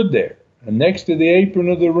just stood there next to the apron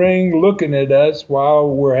of the ring looking at us while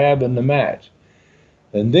we're having the match.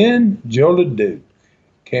 And then Joe Leduc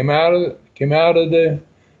came out of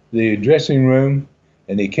the dressing room,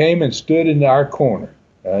 and he came and stood in our corner.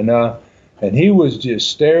 And he was just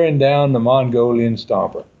staring down the Mongolian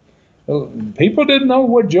Stomper. People didn't know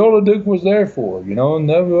what Joe Leduc was there for. None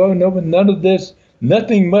of this,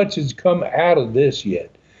 nothing much has come out of this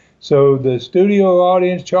yet. So the studio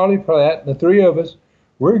audience, Charlie Platt, and the three of us,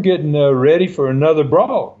 we're getting ready for another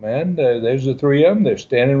brawl, man. There's the three of them. They're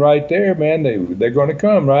standing right there, man. They're going to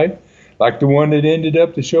come, right? Like the one that ended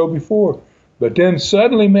up the show before. But then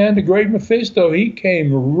suddenly, man, the great Mephisto, he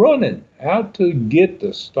came running out to get the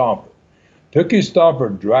Stomper. Took his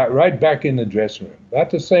Stomper right back in the dressing room.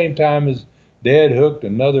 About the same time as Dad hooked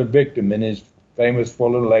another victim in his famous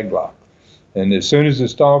Fuller leg lock. And as soon as the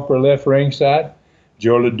Stomper left ringside,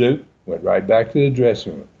 Joe Leduc went right back to the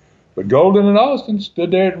dressing room. But Golden and Austin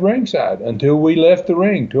stood there at ringside until we left the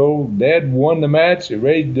ring, till Dad won the match, they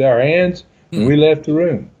raised our hands, and we left the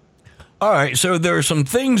room. All right, so there are some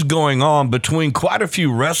things going on between quite a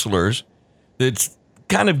few wrestlers that's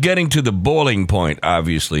kind of getting to the boiling point,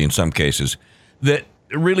 obviously, in some cases, that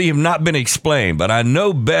really have not been explained. But I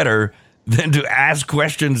know better than to ask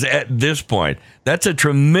questions at this point. That's a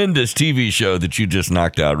tremendous TV show that you just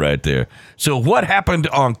knocked out right there. So what happened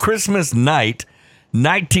on Christmas night,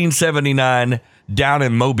 1979, down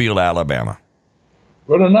in Mobile, Alabama?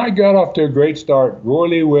 Well, the night got off to a great start. Roy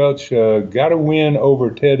Lee Welch got a win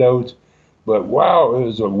over Ted Oates. But, wow, it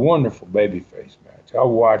was a wonderful babyface match. I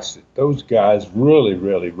watched it. Those guys really,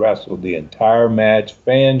 really wrestled the entire match.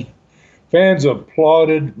 Fans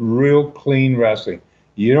applauded real clean wrestling.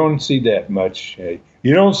 You don't see that much.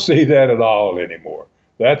 You don't see that at all anymore.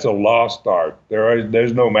 That's a lost art.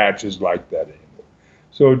 There's no matches like that anymore.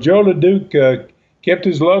 So Joe Leduc kept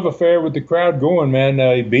his love affair with the crowd going, man.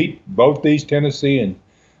 He beat both East Tennesseans.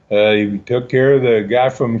 He took care of the guy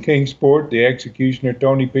from Kingsport, the executioner,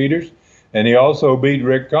 Tony Peters. And he also beat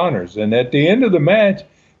Rick Connors. And at the end of the match,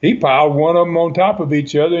 he piled one of them on top of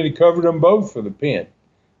each other, and he covered them both for the pin.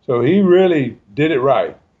 So he really did it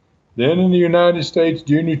right. Then in the United States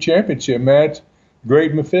Junior Championship match,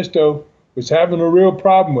 Great Mephisto was having a real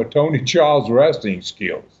problem with Tony Charles' wrestling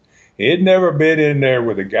skills. He had never been in there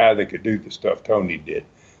with a guy that could do the stuff Tony did.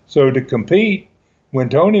 So to compete, when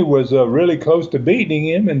Tony was really close to beating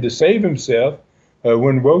him and to save himself,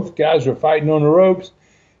 when both guys were fighting on the ropes,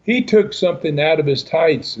 he took something out of his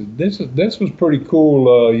tights. This was pretty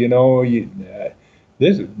cool, you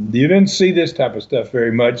didn't see this type of stuff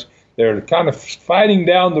very much. they're kind of fighting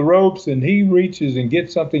down the ropes, and he reaches and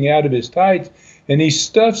gets something out of his tights, and he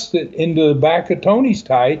stuffs it into the back of Tony's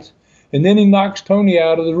tights, and then he knocks Tony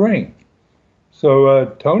out of the ring. So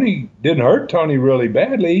Tony didn't hurt Tony really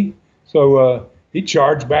badly, so he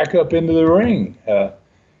charged back up into the ring, and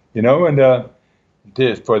he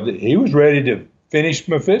was ready to finish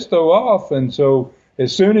Mephisto off, and so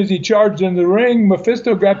as soon as he charged into the ring,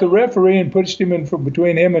 Mephisto got the referee and pushed him in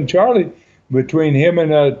between him and Charlie, between him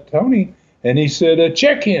and Tony, and he said,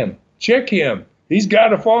 check him, he's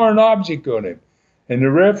got a foreign object on him. And the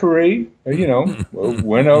referee,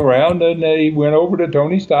 went around, and he went over to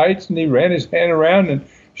Tony's tights, and he ran his hand around, and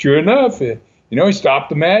sure enough, he stopped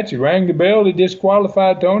the match, he rang the bell, he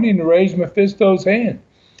disqualified Tony, and raised Mephisto's hand.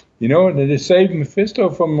 And it saved Mephisto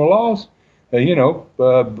from a loss, but he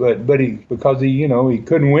because he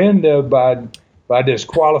couldn't win by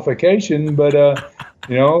disqualification, but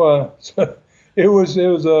so it was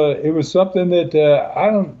something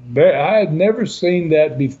that I had never seen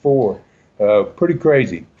that before. Pretty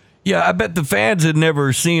crazy. Yeah, I bet the fans had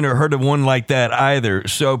never seen or heard of one like that either.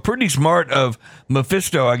 So pretty smart of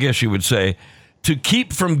Mephisto, I guess you would say, to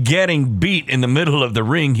keep from getting beat in the middle of the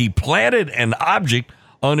ring. He planted an object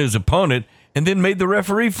on his opponent and then made the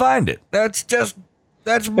referee find it. That's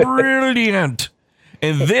brilliant.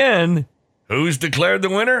 And then who's declared the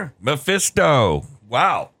winner? Mephisto.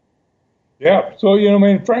 Wow. Yeah, so,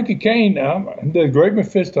 Frankie Kane, the great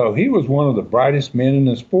Mephisto, he was one of the brightest men in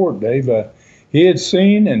the sport, Dave. He had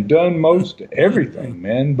seen and done most everything,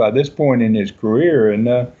 man, by this point in his career.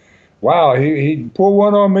 And, wow, he pulled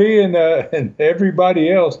one on me and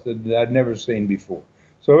everybody else that I'd never seen before.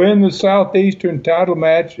 So in the Southeastern title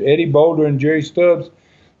match, Eddie Boulder and Jerry Stubbs,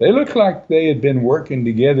 they looked like they had been working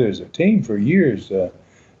together as a team for years.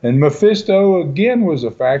 And Mephisto, again, was a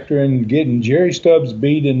factor in getting Jerry Stubbs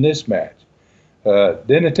beat in this match.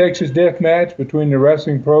 Then the Texas Death Match between the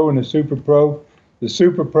Wrestling Pro and the Super Pro. The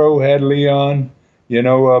Super Pro had Leon,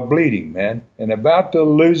 bleeding, man, and about to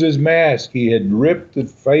lose his mask. He had ripped the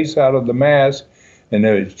face out of the mask, and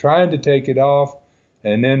he was trying to take it off.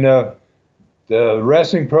 And then the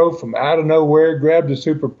Wrestling Pro from out of nowhere grabbed the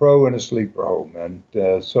Super Pro in a sleeper hold, man.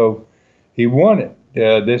 So he won it.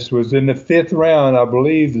 This was in the 5th round, I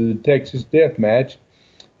believe, of the Texas Death Match,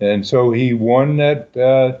 and so he won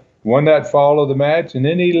that fall of the match, and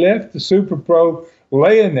then he left the Super Pro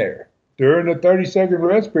laying there during the 30-second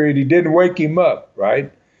rest period. He didn't wake him up, right?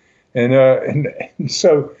 And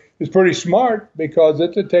so it's pretty smart because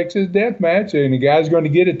it's a Texas Death Match, and the guy's going to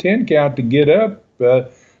get a 10 count to get up.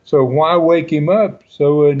 So why wake him up?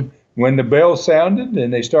 So when the bell sounded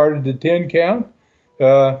and they started the 10 count,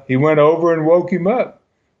 he went over and woke him up.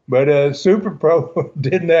 But Super Pro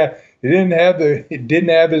didn't have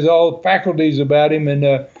his all faculties about him,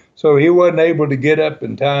 and so he wasn't able to get up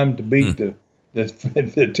in time to beat the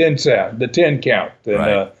 10 count. And,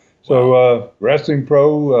 right. So Wrestling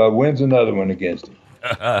Pro wins another one against him.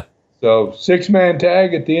 So 6-man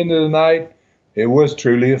tag at the end of the night. It was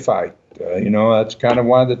truly a fight. That's kind of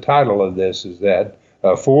why the title of this is that.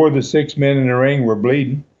 4 of the 6 men in the ring were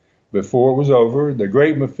bleeding before it was over. The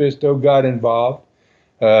great Mephisto got involved.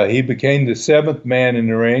 He became the 7th man in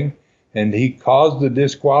the ring, and he caused the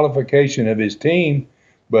disqualification of his team.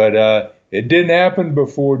 But it didn't happen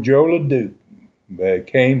before Joe Leduc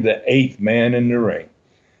became the 8th man in the ring.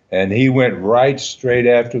 And he went right straight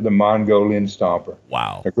after the Mongolian Stomper.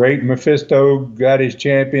 Wow. The great Mephisto got his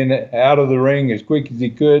champion out of the ring as quick as he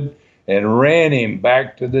could and ran him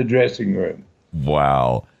back to the dressing room.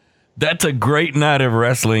 Wow. That's a great night of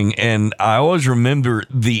wrestling, and I always remember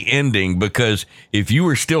the ending because if you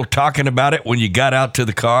were still talking about it when you got out to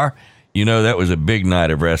the car, that was a big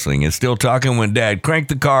night of wrestling. And still talking when Dad cranked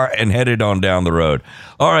the car and headed on down the road.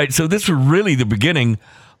 All right, so this was really the beginning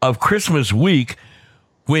of Christmas week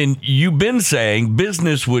when you've been saying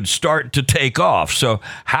business would start to take off. So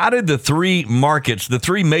how did the 3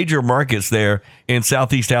 major markets there in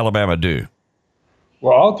Southeast Alabama do?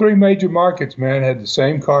 Well, all 3 major markets, man, had the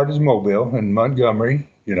same card as Mobile and Montgomery.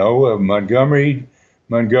 Montgomery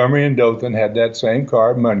and Dothan had that same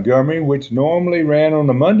card. Montgomery, which normally ran on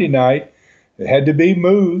a Monday night, it had to be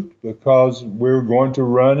moved because we were going to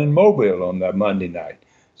run in Mobile on that Monday night.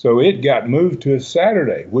 So it got moved to a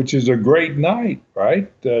Saturday, which is a great night,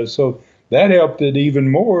 right? So that helped it even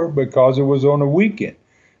more because it was on a weekend.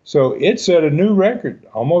 So it set a new record,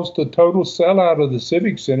 almost a total sellout of the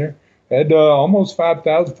Civic Center. Had almost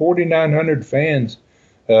 4,900 fans.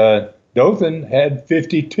 Dothan had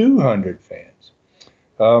 5,200 fans.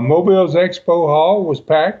 Mobile's Expo Hall was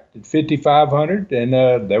packed at 5,500, and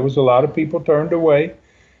there was a lot of people turned away.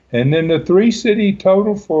 And then the 3-city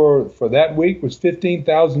total for that week was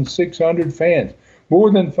 15,600 fans,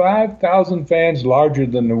 more than 5,000 fans larger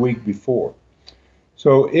than the week before.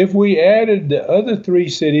 So if we added the other 3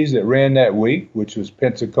 cities that ran that week, which was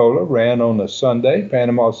Pensacola, ran on a Sunday,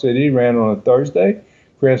 Panama City ran on a Thursday,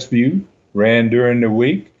 Crestview ran during the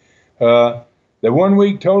week. The 1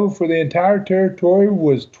 week total for the entire territory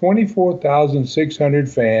was 24,600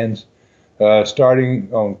 fans, starting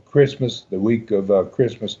on Christmas, the week of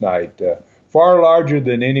Christmas night, far larger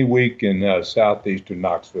than any week in southeastern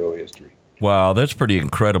Knoxville history. Wow, that's pretty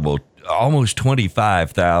incredible. Almost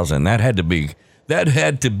 25,000. That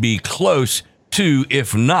had to be close to,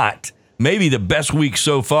 if not, maybe the best week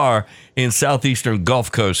so far in southeastern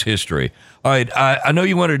Gulf Coast history. All right, I know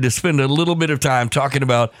you wanted to spend a little bit of time talking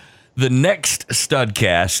about the next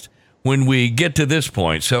Studcast when we get to this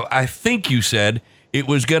point. So I think you said it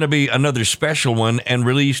was going to be another special one and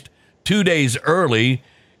released 2 days early,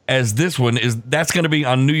 as this one is. That's going to be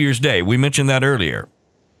on New Year's Day. We mentioned that earlier.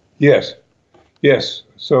 Yes.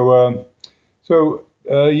 So,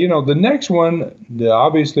 the next one,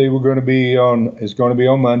 obviously, is going to be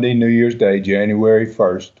on Monday, New Year's Day, January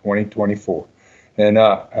 1st, 2024. And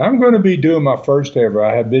I'm going to be doing my first ever.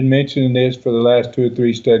 I have been mentioning this for the last 2 or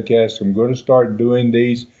 3 Studcasts. I'm going to start doing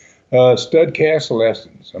these Studcast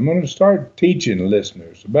lessons. I'm going to start teaching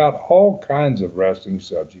listeners about all kinds of wrestling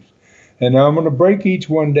subjects. And I'm going to break each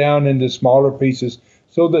one down into smaller pieces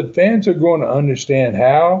so that fans are going to understand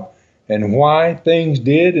how and why things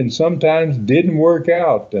did and sometimes didn't work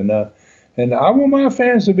out. And I want my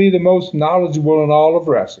fans to be the most knowledgeable in all of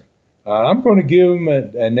wrestling. I'm going to give them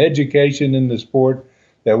an education in the sport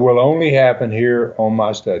that will only happen here on my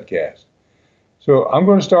Studcast. So I'm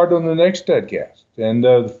going to start on the next Studcast. And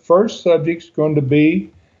the first subject is going to be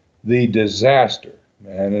the disaster.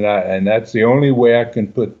 And that's the only way I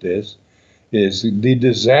can put this, is the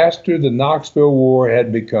disaster the Knoxville War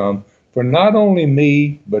had become for not only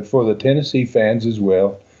me, but for the Tennessee fans as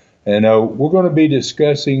well. And we're going to be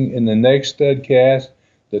discussing in the next Studcast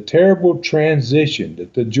the terrible transition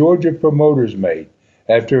that the Georgia promoters made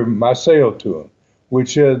after my sale to them,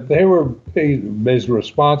 which they were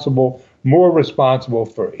more responsible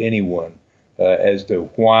for anyone as to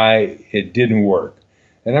why it didn't work.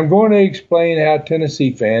 And I'm going to explain how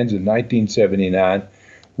Tennessee fans in 1979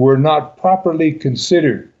 were not properly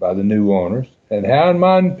considered by the new owners, and how, in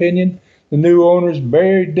my opinion, the new owners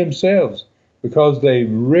buried themselves because they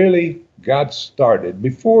really got started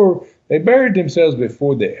before they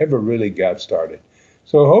ever really got started.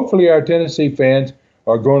 So hopefully our Tennessee fans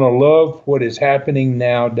are going to love what is happening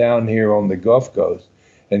now down here on the Gulf Coast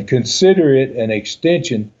and consider it an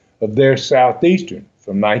extension of their Southeastern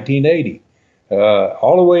from 1980,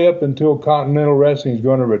 all the way up until Continental Wrestling is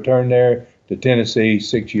going to return there to Tennessee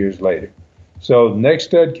 6 years later. So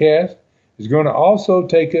next Studcast is going to also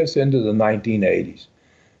take us into the 1980s,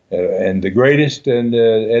 and the greatest and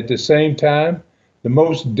at the same time, the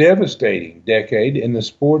most devastating decade in the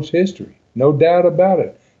sport's history. No doubt about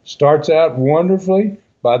it. Starts out wonderfully.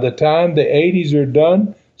 By the time the 80s are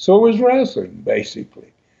done, so is wrestling,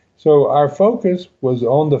 basically. So our focus was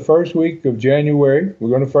on the first week of January. We're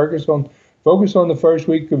going to focus on the first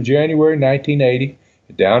week of January 1980,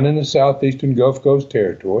 down in the southeastern Gulf Coast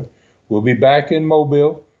territory. We'll be back in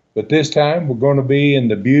Mobile, but this time we're going to be in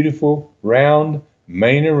the beautiful, round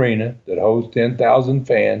main arena that holds 10,000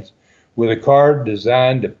 fans with a card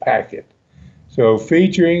designed to pack it. So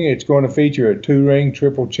it's going to feature a 2-ring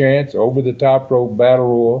triple chance over the top rope battle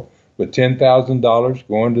royal with $10,000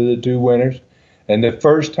 going to the 2 winners. And the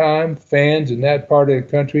first time fans in that part of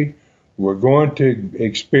the country were going to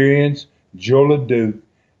experience Joe Leduc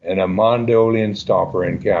and a Mongolian Stomper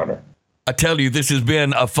encounter. I tell you, this has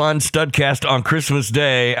been a fun Studcast on Christmas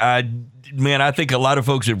Day. I think a lot of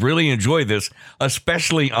folks have really enjoyed this,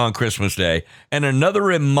 especially on Christmas Day. And another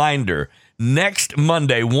reminder, next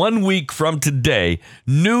Monday, 1 week from today,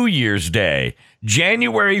 New Year's Day,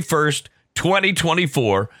 January 1st,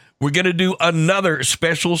 2024, we're going to do another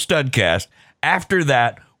special Studcast. After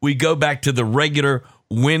that, we go back to the regular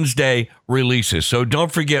Wednesday releases. So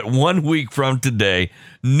don't forget, 1 week from today,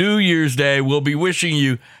 New Year's Day. We'll be wishing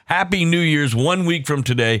you Happy New Year's 1 week from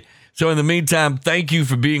today. So in the meantime, thank you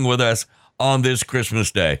for being with us on this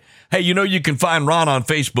Christmas Day. Hey, you can find Ron on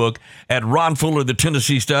Facebook at Ron Fuller, the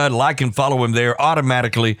Tennessee Stud. Like and follow him there.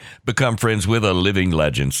 Automatically become friends with a living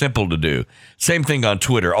legend. Simple to do. Same thing on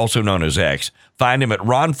Twitter, also known as X. Find him at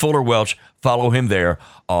Ron Fuller Welch. Follow him there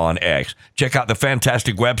on X. Check out the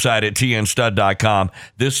fantastic website at tnstud.com.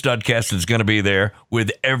 This Studcast is going to be there with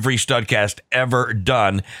every Studcast ever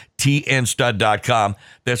done. tnstud.com.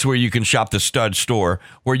 That's where you can shop the stud store,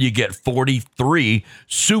 where you get 43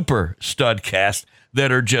 super stud casts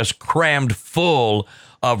that are just crammed full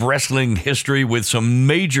of wrestling history with some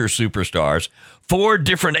major superstars, 4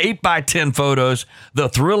 different 8x10 photos, the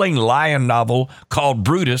thrilling lion novel called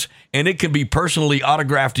Brutus, and it can be personally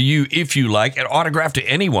autographed to you if you like, and autographed to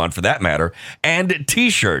anyone for that matter, and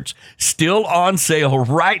t-shirts still on sale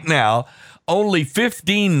right now. Only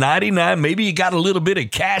 $15.99. Maybe you got a little bit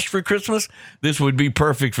of cash for Christmas. This would be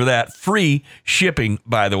perfect for that. Free shipping,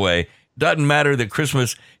 by the way. Doesn't matter that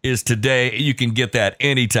Christmas is today. You can get that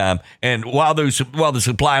anytime. And while the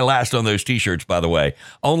supply lasts on those T-shirts, by the way,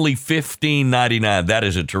 only $15.99. That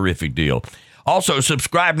is a terrific deal. Also,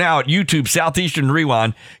 subscribe now at YouTube Southeastern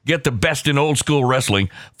Rewind. Get the best in old school wrestling.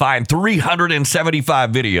 Find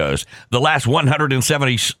 375 videos. The last 107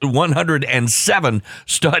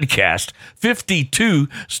 studcast, 52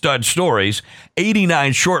 stud stories,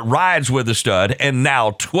 89 short rides with the stud, and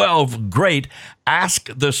now 12 great Ask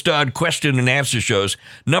the Stud question and answer shows.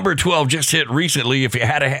 Number 12 just hit recently. If you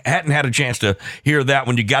hadn't had a chance to hear that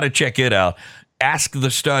one, you got to check it out. Ask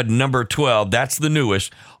the Stud number 12. That's the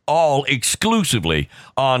newest. All exclusively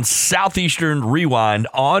on Southeastern Rewind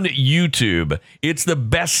on YouTube. It's the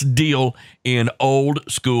best deal in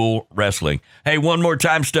old school wrestling. Hey, one more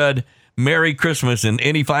time, Stud. Merry Christmas, and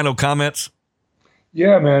any final comments?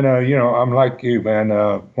 Yeah, man. I'm like you, man.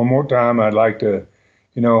 One more time, I'd like to,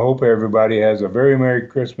 hope everybody has a very Merry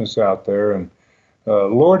Christmas out there. And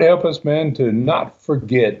Lord help us, man, to not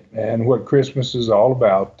forget, man, what Christmas is all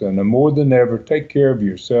about. And more than ever, take care of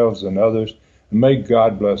yourselves and others. May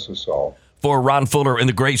God bless us all. For Ron Fuller in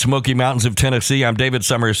the Great Smoky Mountains of Tennessee, I'm David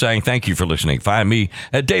Summers saying thank you for listening. Find me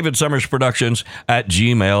at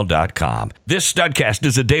davidsummersproductions@gmail.com. This Studcast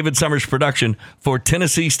is a David Summers production for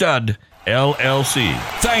Tennessee Stud, LLC.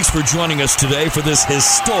 Thanks for joining us today for this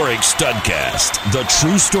historic Studcast. The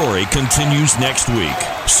true story continues next week.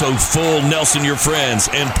 So full Nelson your friends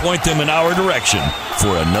and point them in our direction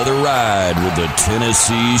for another ride with the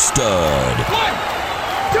Tennessee Stud. 1,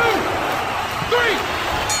 2, 3.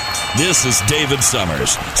 This is David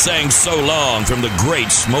Summers saying so long from the Great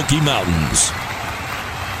Smoky Mountains.